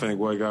pump fake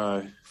white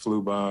guy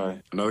flew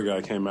by. Another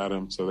guy came at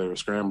him, so they were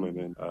scrambling.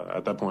 And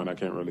at that point, I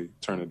can't really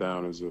turn it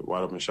down. It was a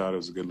wide open shot. It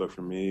was a good look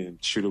for me, and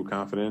shoot with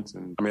confidence.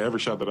 And I mean, every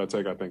shot that I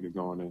take, I think is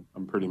going in.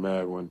 I'm pretty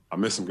mad when I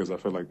miss them because I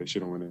feel like they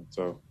should have went in.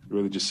 So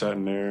really just sat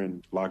in there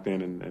and locked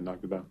in and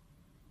knocked it down.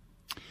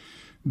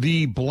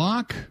 The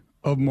block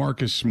of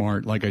Marcus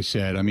Smart, like I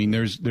said, I mean,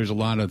 there's a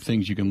lot of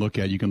things you can look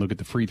at. You can look at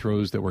the free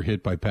throws that were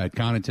hit by Pat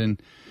Connaughton.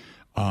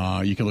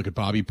 You can look at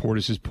Bobby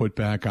Portis'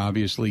 putback,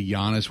 obviously,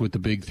 Giannis with the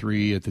big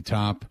three at the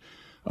top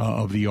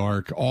of the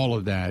arc, all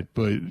of that.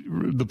 But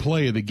the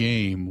play of the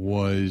game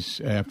was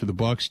after the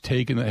Bucks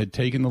had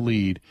taken the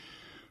lead,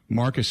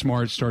 Marcus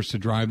Smart starts to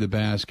drive the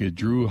basket.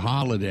 Drew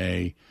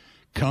Holiday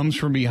comes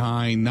from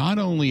behind, not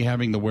only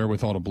having the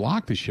wherewithal to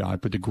block the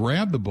shot, but to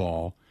grab the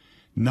ball,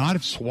 not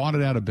have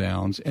swatted out of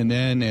bounds, and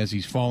then as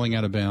he's falling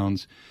out of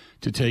bounds,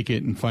 to take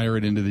it and fire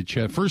it into the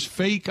chest. First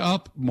fake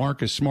up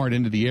Marcus Smart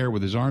into the air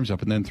with his arms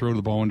up, and then throw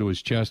the ball into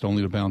his chest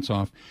only to bounce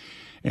off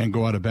and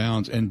go out of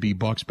bounds and be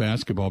Bucks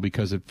basketball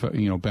because it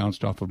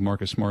bounced off of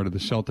Marcus Smart of the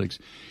Celtics.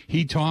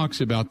 He talks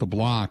about the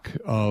block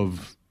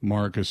of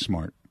Marcus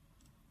Smart.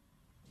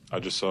 I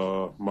just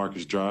saw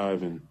Marcus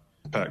drive, and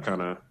Pat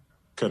kind of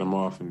cut him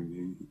off,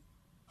 and he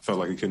felt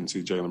like he couldn't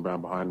see Jaylen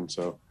Brown behind him.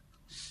 So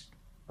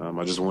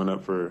I just went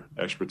up for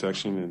extra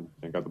protection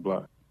and got the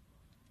block.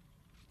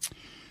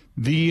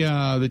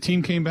 The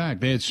team came back.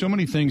 They had so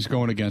many things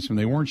going against them.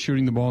 They weren't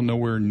shooting the ball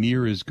nowhere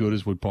near as good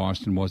as what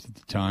Boston was at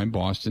the time.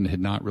 Boston had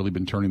not really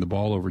been turning the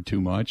ball over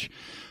too much.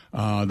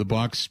 The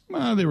Bucks,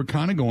 they were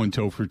kind of going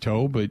toe for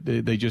toe, but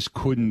they just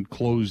couldn't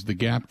close the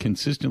gap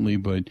consistently.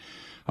 But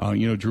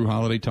Drew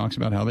Holiday talks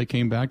about how they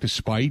came back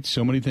despite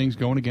so many things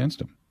going against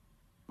them.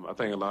 I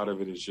think a lot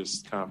of it is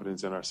just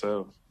confidence in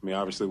ourselves. I mean,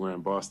 obviously we're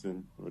in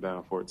Boston. We're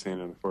down 14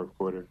 in the fourth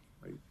quarter.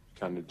 Like,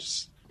 kind of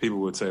just people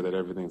would say that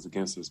everything's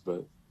against us,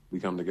 but we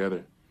come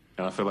together.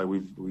 And I feel like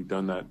we've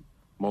done that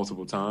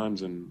multiple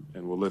times, and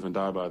we'll live and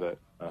die by that.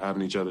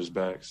 Having each other's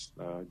backs,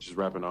 just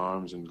wrapping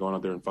arms and going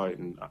out there and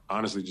fighting.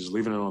 Honestly, just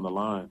leaving it on the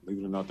line,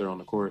 leaving it out there on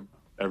the court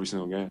every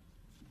single game.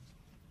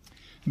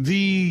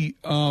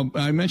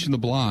 I mentioned the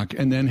block,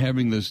 and then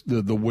having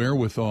the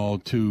wherewithal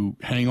to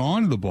hang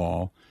on to the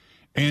ball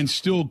and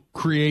still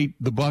create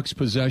the Bucks'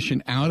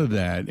 possession out of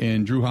that.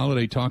 And Drew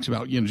Holiday talks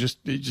about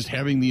just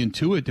having the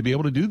intuit to be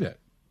able to do that.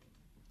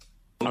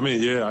 I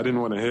mean, yeah, I didn't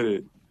want to hit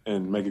it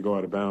and make it go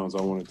out of bounds.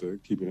 I wanted to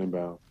keep it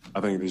inbound.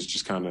 I think it's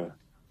just kind of,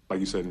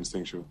 like you said,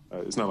 instinctual.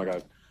 It's not like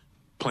I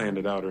planned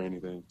it out or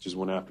anything. Just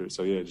went after it.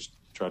 So, yeah, just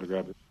try to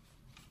grab it.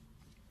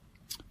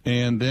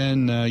 And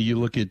then you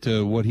look at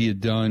what he had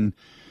done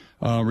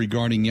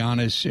regarding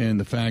Giannis and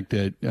the fact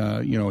that,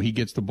 he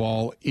gets the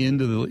ball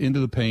into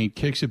the paint,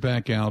 kicks it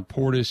back out,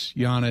 Portis,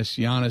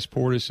 Giannis,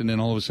 Portis, and then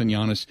all of a sudden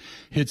Giannis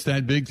hits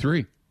that big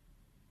three.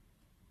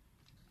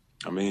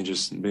 I mean,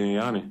 just being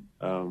Giannis.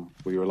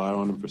 We rely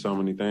on him for so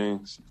many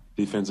things,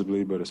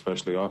 defensively, but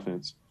especially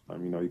offense.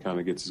 He kind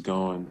of gets us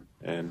going.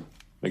 And,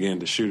 again,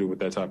 to shoot it with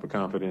that type of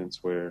confidence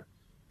where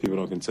people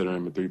don't consider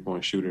him a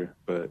three-point shooter,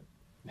 but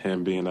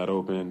him being that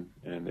open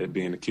and it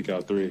being a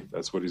kick-out three,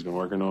 that's what he's been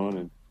working on.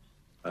 And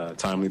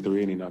timely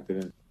three, and he knocked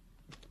it in.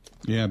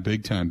 Yeah,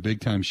 big time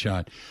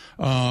shot.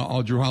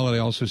 Drew Holiday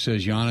also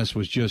says Giannis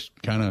was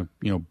just kind of,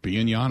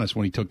 being Giannis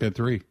when he took that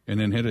three and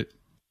then hit it.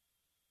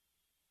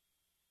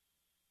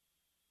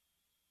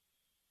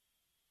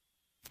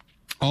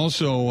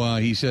 Also,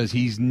 he says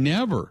he's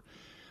never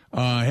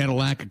had a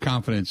lack of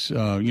confidence,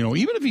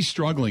 even if he's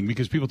struggling,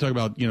 because people talk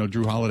about,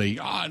 Drew Holiday,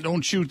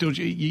 don't shoot.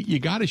 You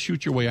got to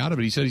shoot your way out of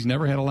it. He said he's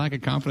never had a lack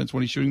of confidence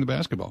when he's shooting the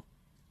basketball.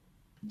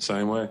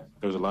 Same way.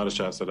 There's a lot of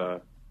shots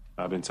that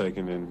I've been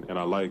taking and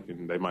I like,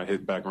 and they might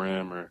hit back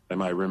rim or they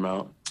might rim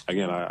out.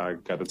 Again, I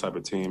got the type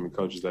of team and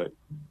coaches that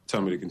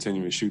tell me to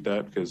continue to shoot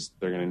that because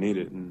they're going to need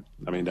it. And,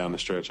 down the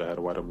stretch, I had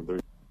a wide open three.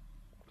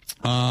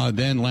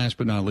 Then last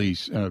but not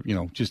least,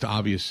 just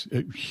obvious,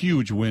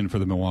 huge win for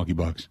the Milwaukee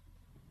Bucks.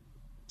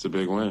 It's a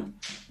big win.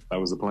 That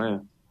was the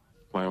plan.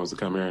 The plan was to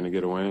come here and to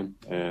get a win.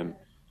 And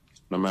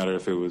no matter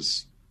if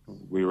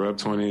we were up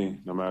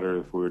 20, no matter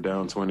if we were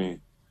down 20,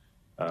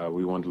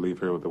 we wanted to leave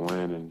here with the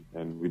win,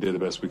 and we did the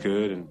best we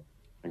could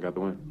and got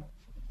the win.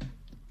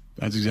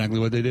 That's exactly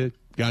what they did.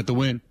 Got the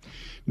win.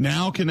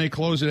 Now can they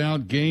close it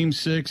out? Game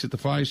 6 at the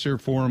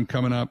Fiserv Forum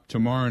coming up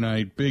tomorrow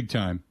night. Big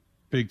time.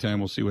 Big time.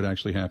 We'll see what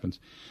actually happens.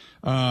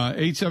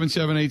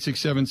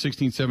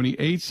 877-867-1670,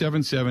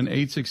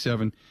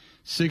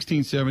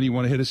 877-867-1670. You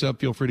want to hit us up,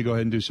 feel free to go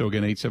ahead and do so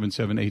again,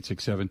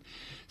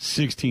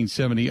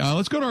 877-867-1670.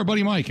 Let's go to our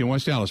buddy Mike in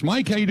West Dallas.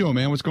 Mike, how you doing,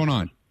 man? What's going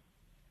on?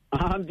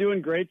 I'm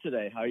doing great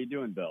today. How are you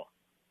doing, Bill?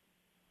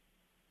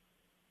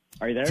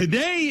 Are you there?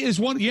 Today is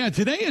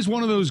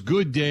one of those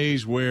good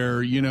days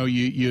where,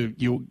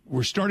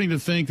 we're starting to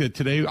think that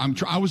today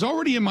I was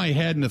already in my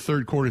head in the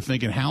third quarter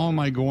thinking, how am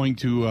I going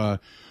to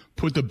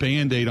put the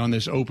Band-Aid on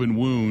this open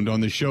wound on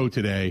the show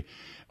today,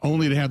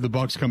 only to have the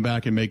Bucks come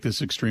back and make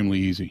this extremely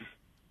easy.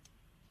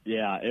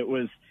 Yeah, it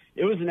was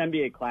an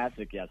NBA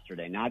classic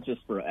yesterday, not just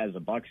as a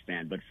Bucks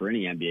fan, but for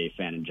any NBA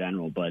fan in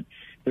general. But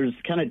there's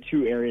kind of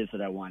two areas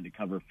that I wanted to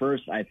cover.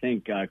 First, I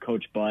think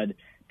Coach Bud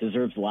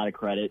deserves a lot of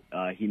credit.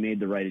 He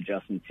made the right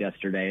adjustments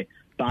yesterday.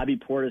 Bobby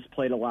Portis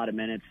played a lot of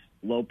minutes.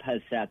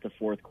 Lopez sat the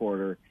fourth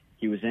quarter.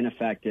 He was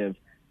ineffective.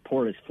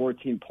 Portis,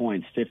 14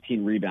 points,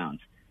 15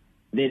 rebounds.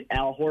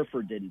 Al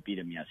Horford didn't beat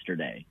him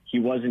yesterday. He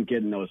wasn't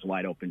getting those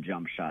wide-open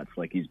jump shots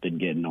like he's been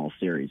getting all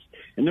series.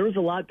 And there was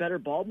a lot better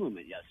ball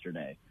movement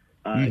yesterday.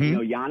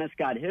 Giannis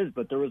got his,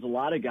 but there was a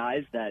lot of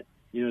guys that,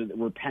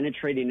 were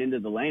penetrating into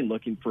the lane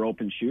looking for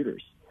open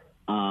shooters.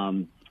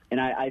 And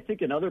I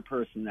think another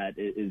person that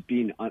is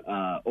being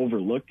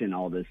overlooked in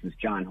all this is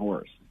John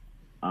Horst.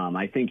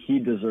 I think he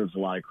deserves a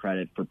lot of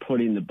credit for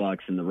putting the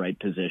Bucks in the right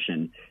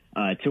position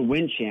to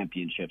win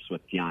championships with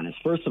Giannis.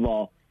 First of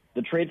all,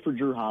 the trade for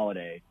Drew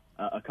Holiday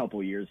a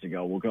couple years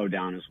ago will go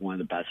down as one of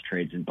the best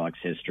trades in Bucks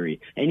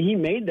history. And he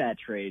made that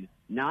trade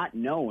not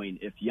knowing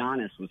if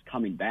Giannis was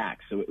coming back.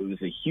 So it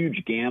was a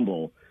huge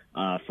gamble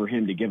for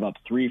him to give up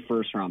 3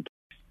 first-round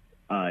picks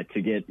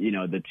to get,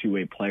 the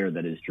two-way player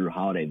that is Drew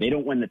Holiday. They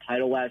don't win the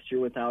title last year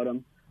without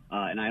him,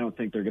 and I don't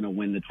think they're going to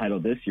win the title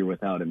this year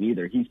without him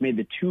either. He's made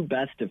the 2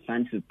 best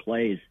defensive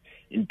plays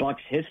in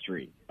Bucks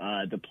history,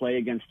 the play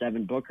against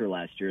Devin Booker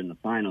last year in the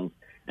finals,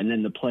 and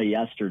then the play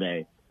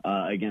yesterday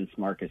against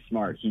Marcus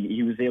Smart.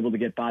 He was able to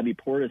get Bobby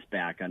Portis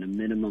back on a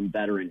minimum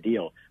veteran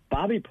deal.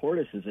 Bobby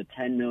Portis is a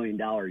 $10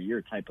 million a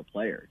year type of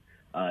player.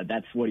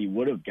 That's what he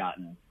would have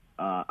gotten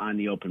on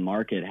the open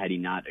market had he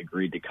not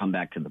agreed to come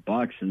back to the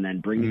Bucs, and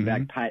then bringing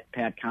back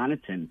Pat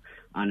Connaughton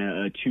on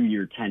a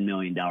 2-year, $10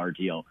 million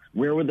deal.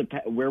 Where would the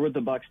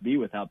Bucs be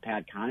without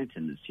Pat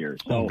Connaughton this year?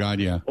 So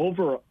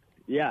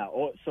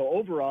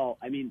overall,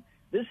 I mean,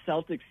 this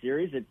Celtics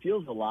series, it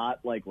feels a lot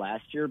like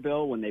last year,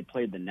 Bill, when they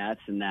played the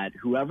Nets, and that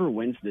whoever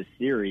wins this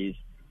series,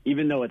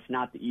 even though it's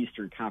not the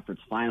Eastern Conference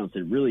Finals,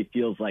 it really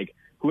feels like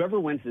whoever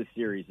wins this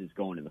series is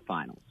going to the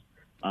finals.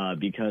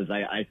 Because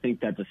I think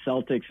that the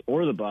Celtics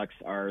or the Bucs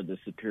are the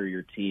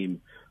superior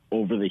team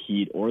over the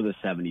Heat or the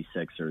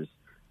 76ers.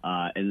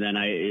 And then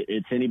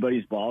it's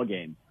anybody's ball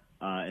game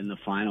in the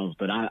finals.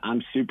 But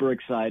I'm super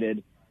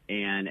excited.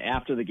 And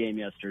after the game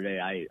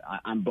yesterday,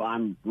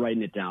 I'm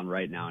writing it down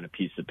right now on a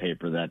piece of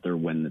paper that they're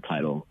winning the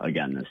title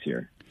again this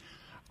year.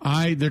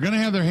 They're going to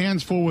have their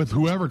hands full with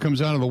whoever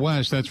comes out of the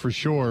West, that's for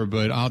sure.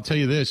 But I'll tell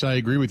you this: I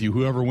agree with you.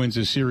 Whoever wins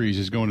this series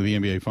is going to the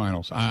NBA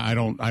Finals. I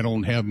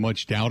don't have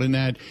much doubt in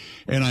that,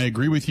 and I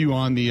agree with you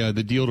on the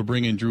deal to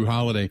bring in Drew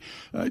Holiday.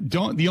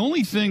 The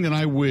only thing that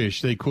I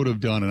wish they could have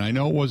done, and I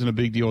know it wasn't a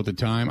big deal at the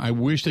time, I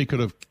wish they could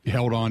have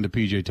held on to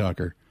PJ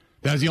Tucker.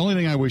 That's the only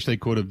thing I wish they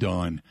could have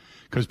done,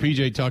 because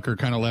PJ Tucker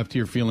kind of left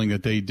here feeling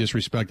that they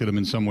disrespected him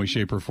in some way,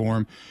 shape, or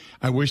form.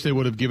 I wish they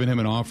would have given him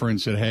an offer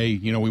and said, hey,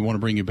 we want to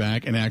bring you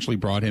back, and actually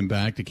brought him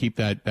back to keep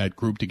that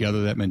group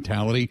together, that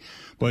mentality.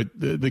 But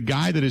the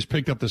guy that has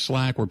picked up the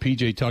slack where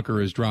PJ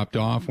Tucker has dropped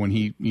off when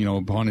he,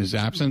 upon his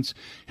absence,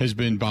 has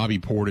been Bobby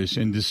Portis.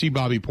 And to see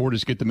Bobby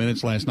Portis get the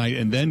minutes last night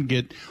and then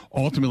get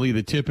ultimately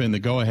the tip in, the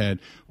go-ahead,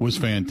 was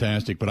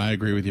fantastic. But I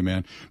agree with you,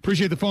 man.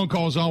 Appreciate the phone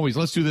call as always.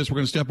 Let's do this. We're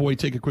going to step away,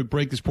 take a quick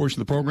break. This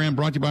portion of the program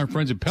brought to you by our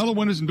friends at Pella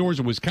Windows and Doors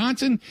of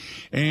Wisconsin.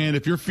 And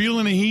if you're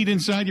feeling the heat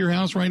inside your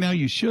house right now,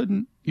 you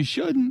shouldn't. You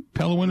shouldn't.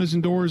 Pella Windows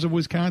and Doors of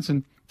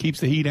Wisconsin keeps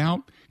the heat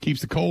out,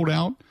 keeps the cold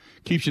out,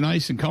 keeps you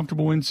nice and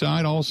comfortable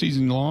inside all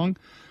season long.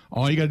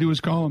 All you got to do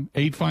is call them,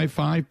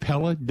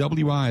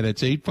 855-PELLA-WI.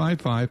 That's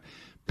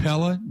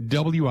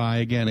 855-PELLA-WI.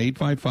 Again,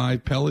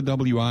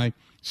 855-PELLA-WI.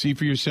 See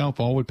for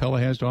yourself all what Pella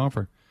has to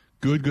offer.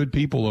 Good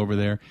people over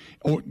there.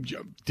 Or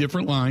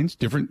different lines,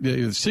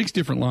 6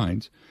 different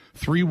lines.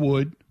 3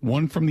 wood,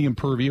 1 from the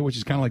Impervia, which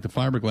is kind of like the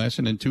fiberglass,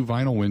 and then 2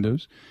 vinyl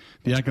windows.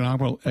 The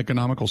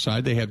economical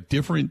side, they have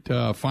different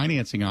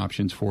financing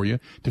options for you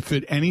to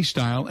fit any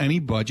style, any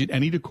budget,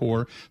 any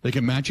decor. They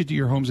can match it to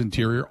your home's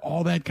interior,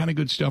 all that kind of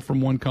good stuff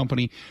from one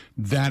company.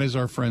 That is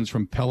our friends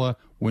from Pella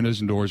Windows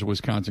and Doors of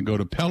Wisconsin. Go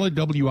to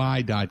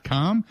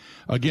PellaWI.com.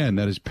 Again,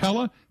 that is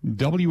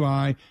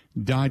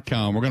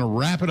PellaWI.com. We're going to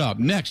wrap it up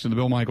next in the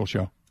Bill Michaels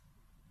Show.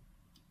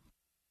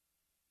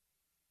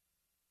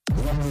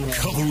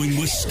 Covering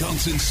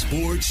Wisconsin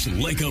sports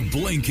like a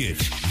blanket.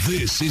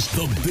 This is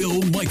the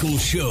Bill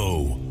Michaels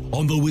Show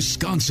on the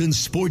Wisconsin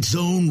Sports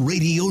Zone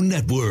Radio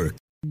Network.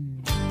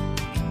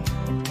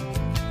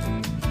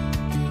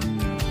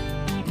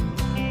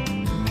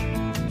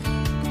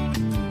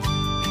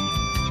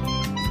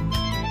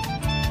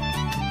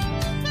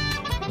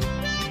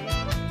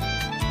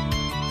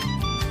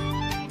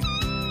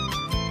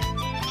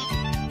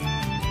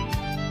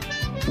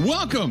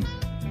 Welcome.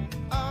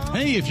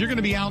 Hey, if you're going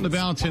to be out and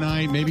about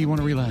tonight, maybe you want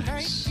to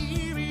relax.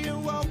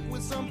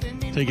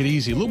 Take it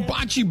easy. A little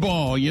bocce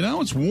ball,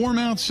 it's warm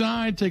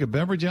outside. Take a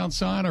beverage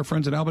outside. Our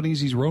friends at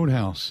Albanese's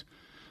Roadhouse.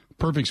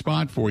 Perfect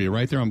spot for you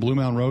right there on Blue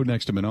Mountain Road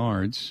next to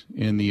Menards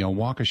in the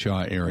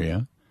Waukesha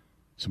area.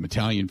 Some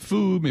Italian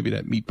food, maybe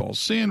that meatball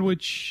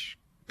sandwich,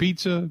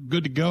 pizza,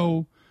 good to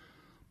go.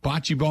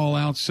 Bocce ball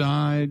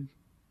outside.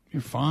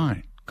 You're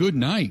fine. Good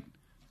night.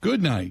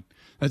 Good night.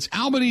 That's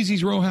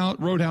Albanese's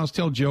Roadhouse.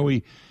 Tell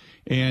Joey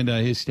and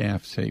his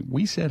staff, say,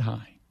 we said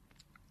hi.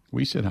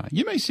 We said hi.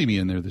 You may see me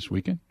in there this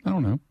weekend. I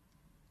don't know.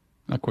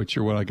 Not quite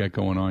sure what I got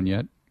going on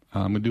yet.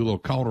 I'm going to do a little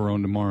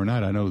Calderon tomorrow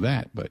night. I know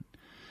that, but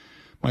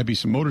might be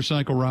some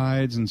motorcycle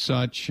rides and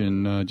such,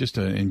 and just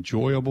an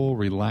enjoyable,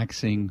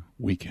 relaxing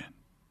weekend.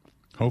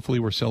 Hopefully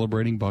we're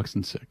celebrating Bucks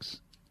and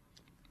 6.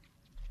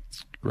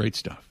 Great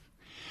stuff.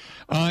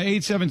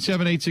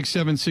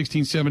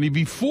 877-867-1670.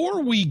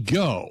 Before we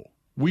go,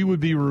 we would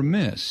be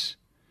remiss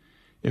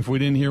if we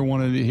didn't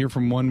hear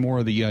from one more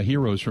of the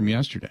heroes from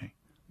yesterday.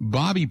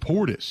 Bobby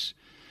Portis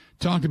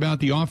talked about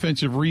the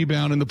offensive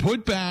rebound and the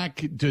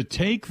putback to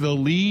take the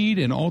lead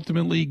and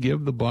ultimately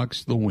give the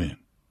Bucks the win.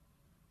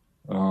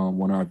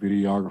 One of our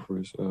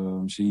videographers,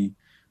 she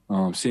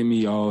sent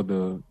me all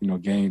the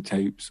game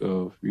tapes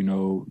of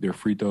their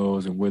free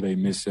throws and where they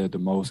missed at the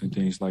most and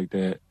things like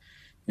that.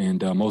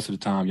 And most of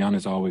the time,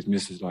 Giannis always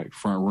misses like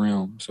front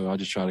rim, so I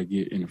just try to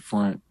get in the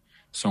front,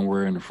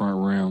 somewhere in the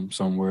front rim,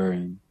 somewhere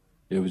and.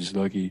 It was just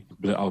lucky.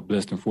 I was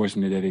blessed and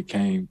fortunate that it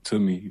came to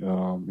me,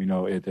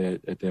 at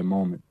that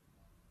moment.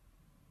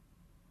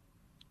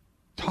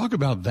 Talk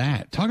about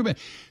that. Talk about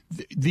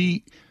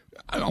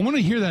I want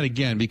to hear that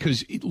again,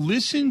 because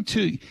listen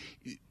to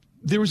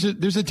there's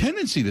a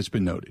tendency that's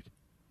been noted,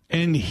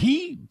 and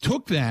he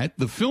took that,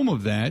 the film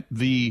of that,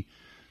 the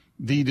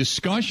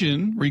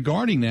discussion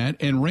regarding that,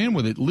 and ran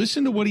with it.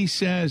 Listen to what he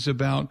says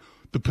about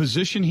the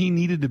position he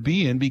needed to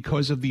be in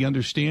because of the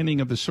understanding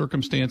of the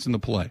circumstance in the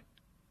play.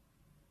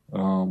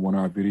 one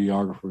of our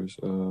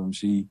videographers.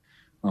 She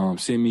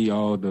sent me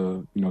all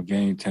the,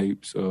 game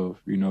tapes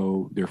of,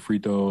 their free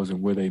throws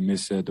and where they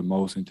missed at the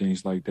most and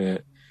things like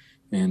that.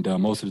 And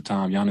most of the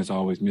time, Giannis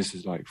always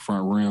misses, like,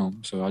 front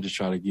rim. So I just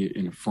try to get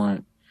in the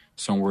front,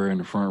 somewhere in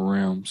the front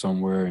rim,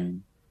 somewhere.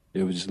 And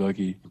it was just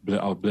lucky.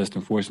 I was blessed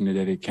and fortunate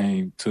that it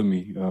came to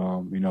me,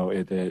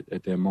 at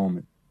that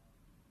moment.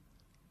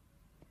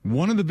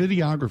 One of the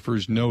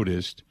videographers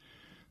noticed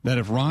that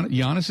if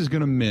Giannis is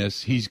going to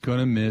miss, he's going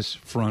to miss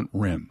front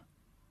rim.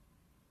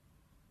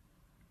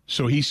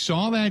 So he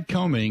saw that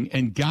coming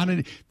and got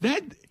it.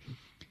 That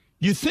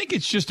you think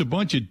it's just a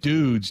bunch of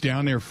dudes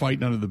down there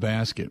fighting under the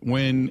basket,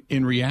 when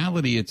in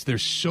reality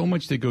there's so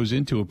much that goes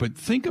into it. But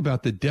think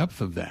about the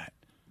depth of that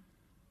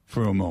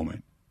for a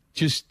moment.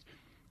 Just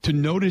to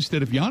notice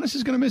that if Giannis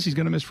is going to miss, he's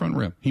going to miss front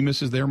rim. He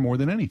misses there more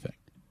than anything,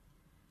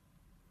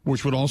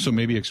 which would also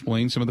maybe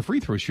explain some of the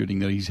free throw shooting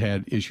that he's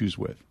had issues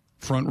with.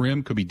 Front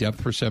rim could be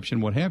depth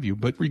perception, what have you.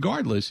 But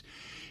regardless,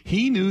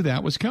 he knew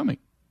that was coming.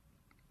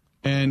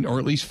 Or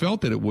at least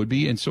felt that it would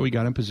be, and so he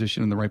got in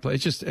position in the right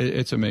place.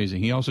 It's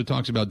amazing. He also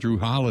talks about Drew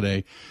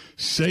Holiday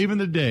saving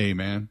the day,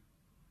 man.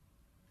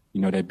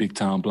 That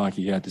big-time block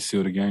he had to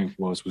seal the game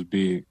for us was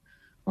big.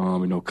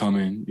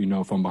 Coming,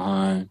 from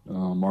behind.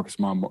 Marcus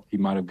Smart, he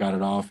might have got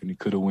it off, and he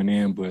could have went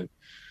in, but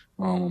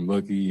I'm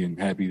lucky and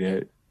happy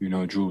that,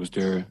 Drew was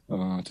there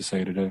to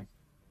save the day.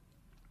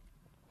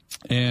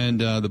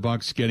 And the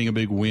Bucks getting a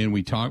big win.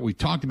 We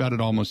talked about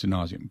it almost ad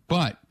nauseum,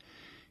 but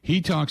he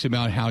talks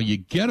about how you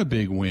get a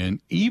big win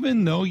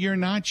even though you're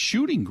not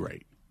shooting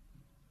great.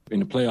 In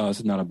the playoffs,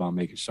 it's not about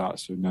making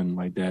shots or nothing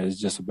like that. It's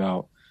just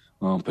about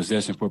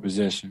possession for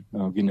possession,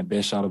 getting the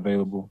best shot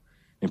available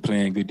and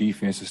playing good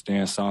defense and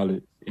staying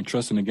solid and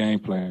trusting the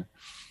game plan.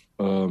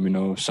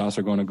 Shots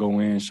are going to go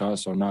in,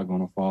 shots are not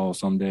going to fall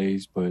some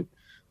days, but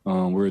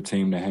we're a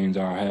team that hangs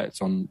our hats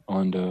on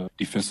the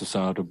defensive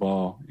side of the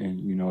ball,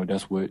 and,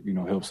 that's what,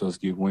 helps us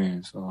get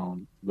wins.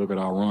 Look at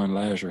our run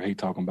last year. I hate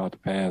talking about the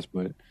past,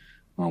 but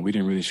we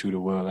didn't really shoot it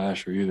well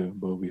last year either,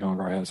 but we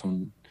hung our hats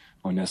on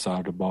that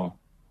side of the ball.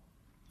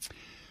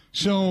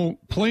 So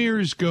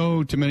players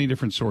go to many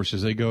different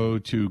sources. They go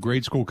to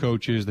grade school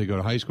coaches, they go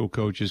to high school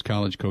coaches,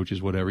 college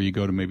coaches, whatever. You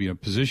go to maybe a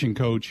position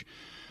coach.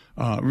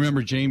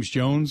 Remember James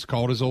Jones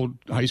called his old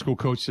high school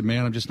coach, said,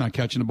 man, I'm just not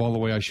catching the ball the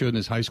way I should. And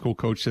his high school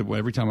coach said, well,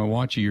 every time I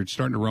watch you, you're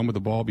starting to run with the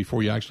ball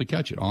before you actually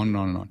catch it, on and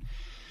on and on.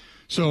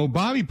 So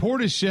Bobby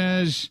Portis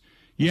says,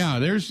 yeah,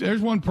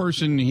 there's one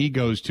person he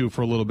goes to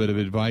for a little bit of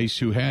advice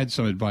who had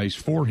some advice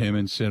for him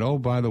and said, oh,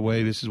 by the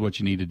way, this is what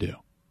you need to do.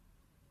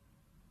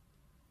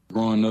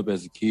 Growing up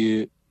as a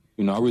kid,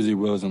 I really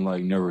wasn't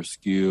never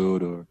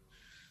skilled or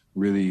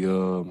really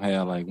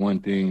had one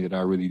thing that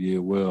I really did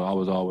well. I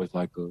was always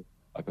like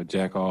a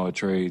jack of all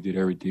trades, did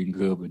everything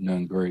good but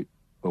nothing great.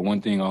 But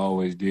one thing I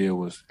always did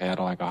was had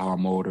a high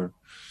motor,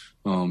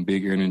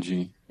 big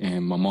energy,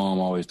 and my mom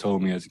always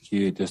told me as a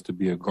kid just to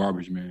be a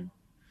garbage man.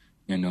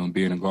 And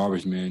being a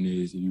garbage man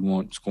is you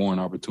want scoring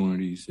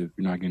opportunities. If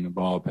you're not getting the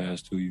ball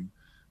passed to you,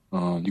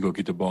 you go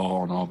get the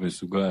ball on the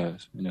offensive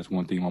glass. And that's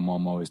one thing my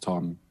mom always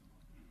taught me.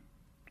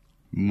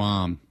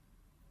 Mom.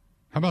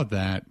 How about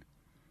that?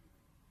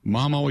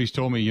 Mom always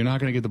told me you're not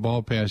going to get the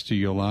ball passed to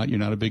you a lot. You're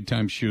not a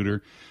big-time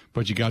shooter,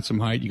 but you got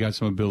some height, you got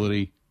some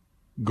ability.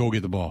 Go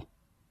get the ball.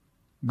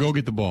 Go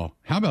get the ball.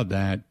 How about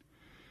that?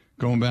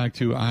 Going back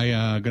to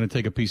I'm going to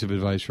take a piece of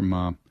advice from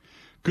Mom.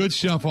 Good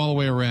stuff all the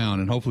way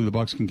around, and hopefully the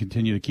Bucks can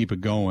continue to keep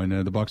it going.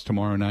 The Bucks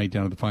tomorrow night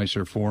down at the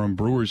Fiserv Forum.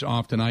 Brewers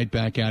off tonight,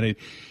 back at it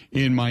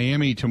in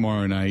Miami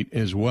tomorrow night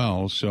as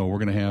well. So we're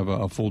going to have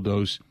a full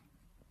dose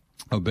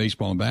of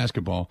baseball and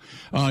basketball.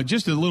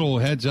 Just a little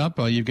heads up,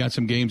 you've got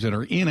some games that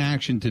are in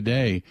action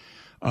today.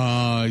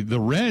 The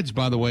Reds,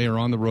 by the way, are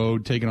on the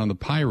road taking on the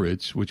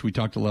Pirates, which we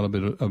talked a little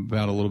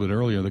bit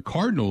earlier. The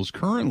Cardinals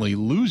currently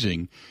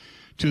losing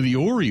to the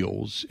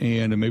Orioles,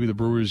 and maybe the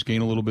Brewers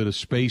gain a little bit of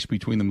space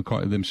between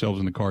themselves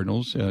and the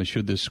Cardinals.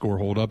 Should this score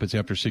hold up, it's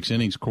after 6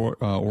 innings.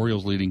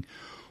 Orioles leading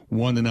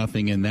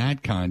 1-0 in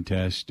that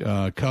contest.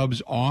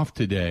 Cubs off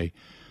today,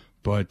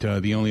 but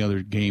the only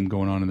other game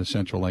going on in the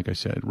Central, like I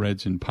said,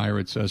 Reds and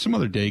Pirates. Some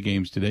other day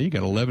games today. You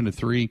got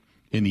 11-3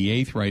 in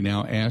the 8th right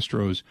now.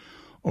 Astros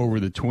over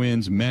the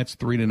Twins. Mets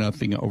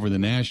 3-0 over the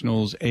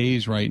Nationals.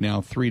 A's right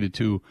now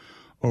 3-2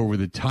 over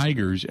the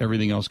Tigers.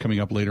 Everything else coming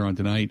up later on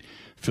tonight.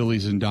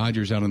 Phillies and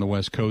Dodgers out on the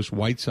West Coast.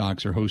 White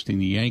Sox are hosting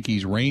the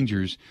Yankees.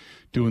 Rangers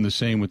doing the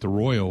same with the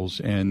Royals.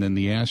 And then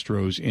the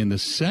Astros in the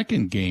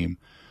second game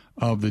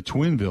of the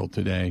Twinville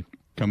today,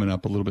 coming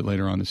up a little bit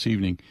later on this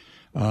evening.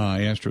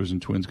 Astros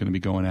and Twins going to be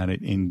going at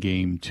it in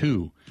Game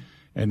 2.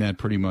 And that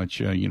pretty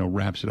much,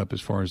 wraps it up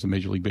as far as the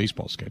Major League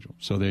Baseball schedule.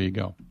 So there you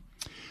go.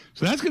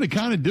 So that's going to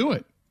kind of do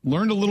it.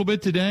 Learned a little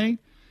bit today.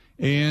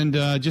 And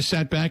just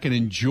sat back and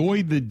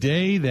enjoyed the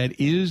day that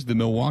is the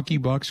Milwaukee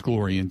Bucks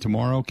glory. And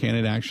tomorrow, can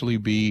it actually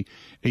be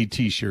a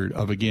T-shirt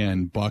of,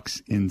 again,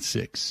 Bucks in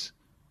 6?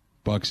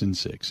 Bucks in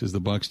 6 as the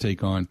Bucks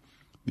take on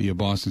the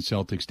Boston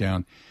Celtics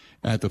down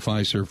at the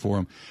Fiserv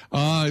Forum.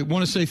 I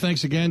want to say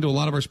thanks again to a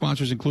lot of our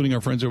sponsors, including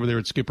our friends over there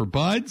at Skipper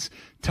Buds.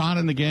 Todd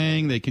and the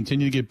gang, they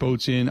continue to get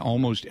boats in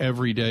almost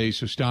every day,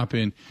 so stop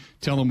in.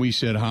 Tell them we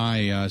said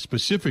hi,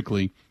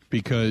 specifically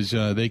because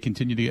they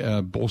continue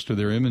to bolster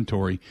their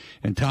inventory.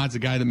 And Todd's the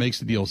guy that makes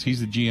the deals. He's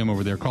the GM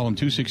over there. Call him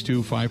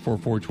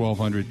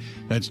 262-544-1200.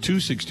 That's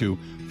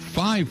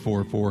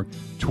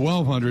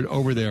 262-544-1200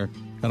 over there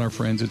at our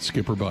friends at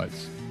Skipper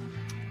Buds.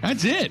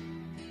 That's it.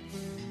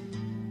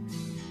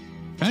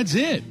 That's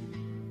it.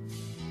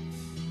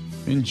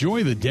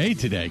 Enjoy the day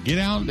today. Get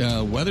out.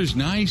 Weather's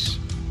nice.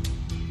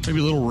 Maybe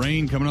a little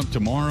rain coming up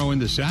tomorrow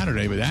into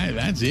Saturday, but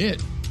that's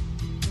it.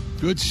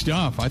 Good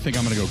stuff. I think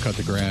I'm going to go cut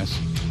the grass.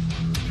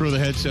 Throw the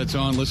headsets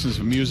on, listen to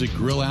some music,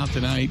 grill out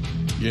tonight.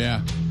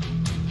 Yeah.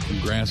 Some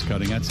grass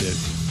cutting. That's it.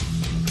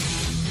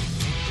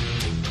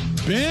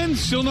 Ben,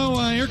 still no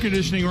air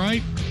conditioning,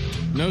 right?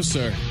 No,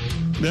 sir.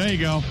 There you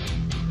go.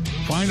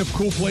 Find a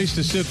cool place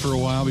to sit for a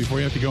while before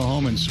you have to go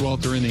home and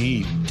swelter in the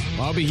heat.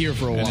 I'll be here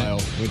for a while,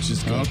 which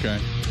is good. Okay.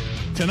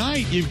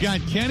 Tonight, you've got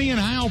Kenny and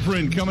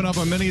Heilprin coming up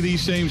on many of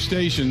these same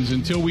stations.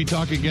 Until we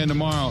talk again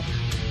tomorrow,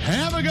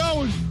 have a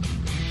go.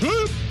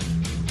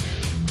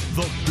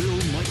 The Bill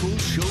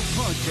Michaels Show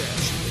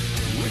podcast.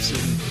 Listen,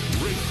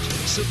 rate,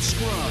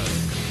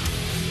 subscribe.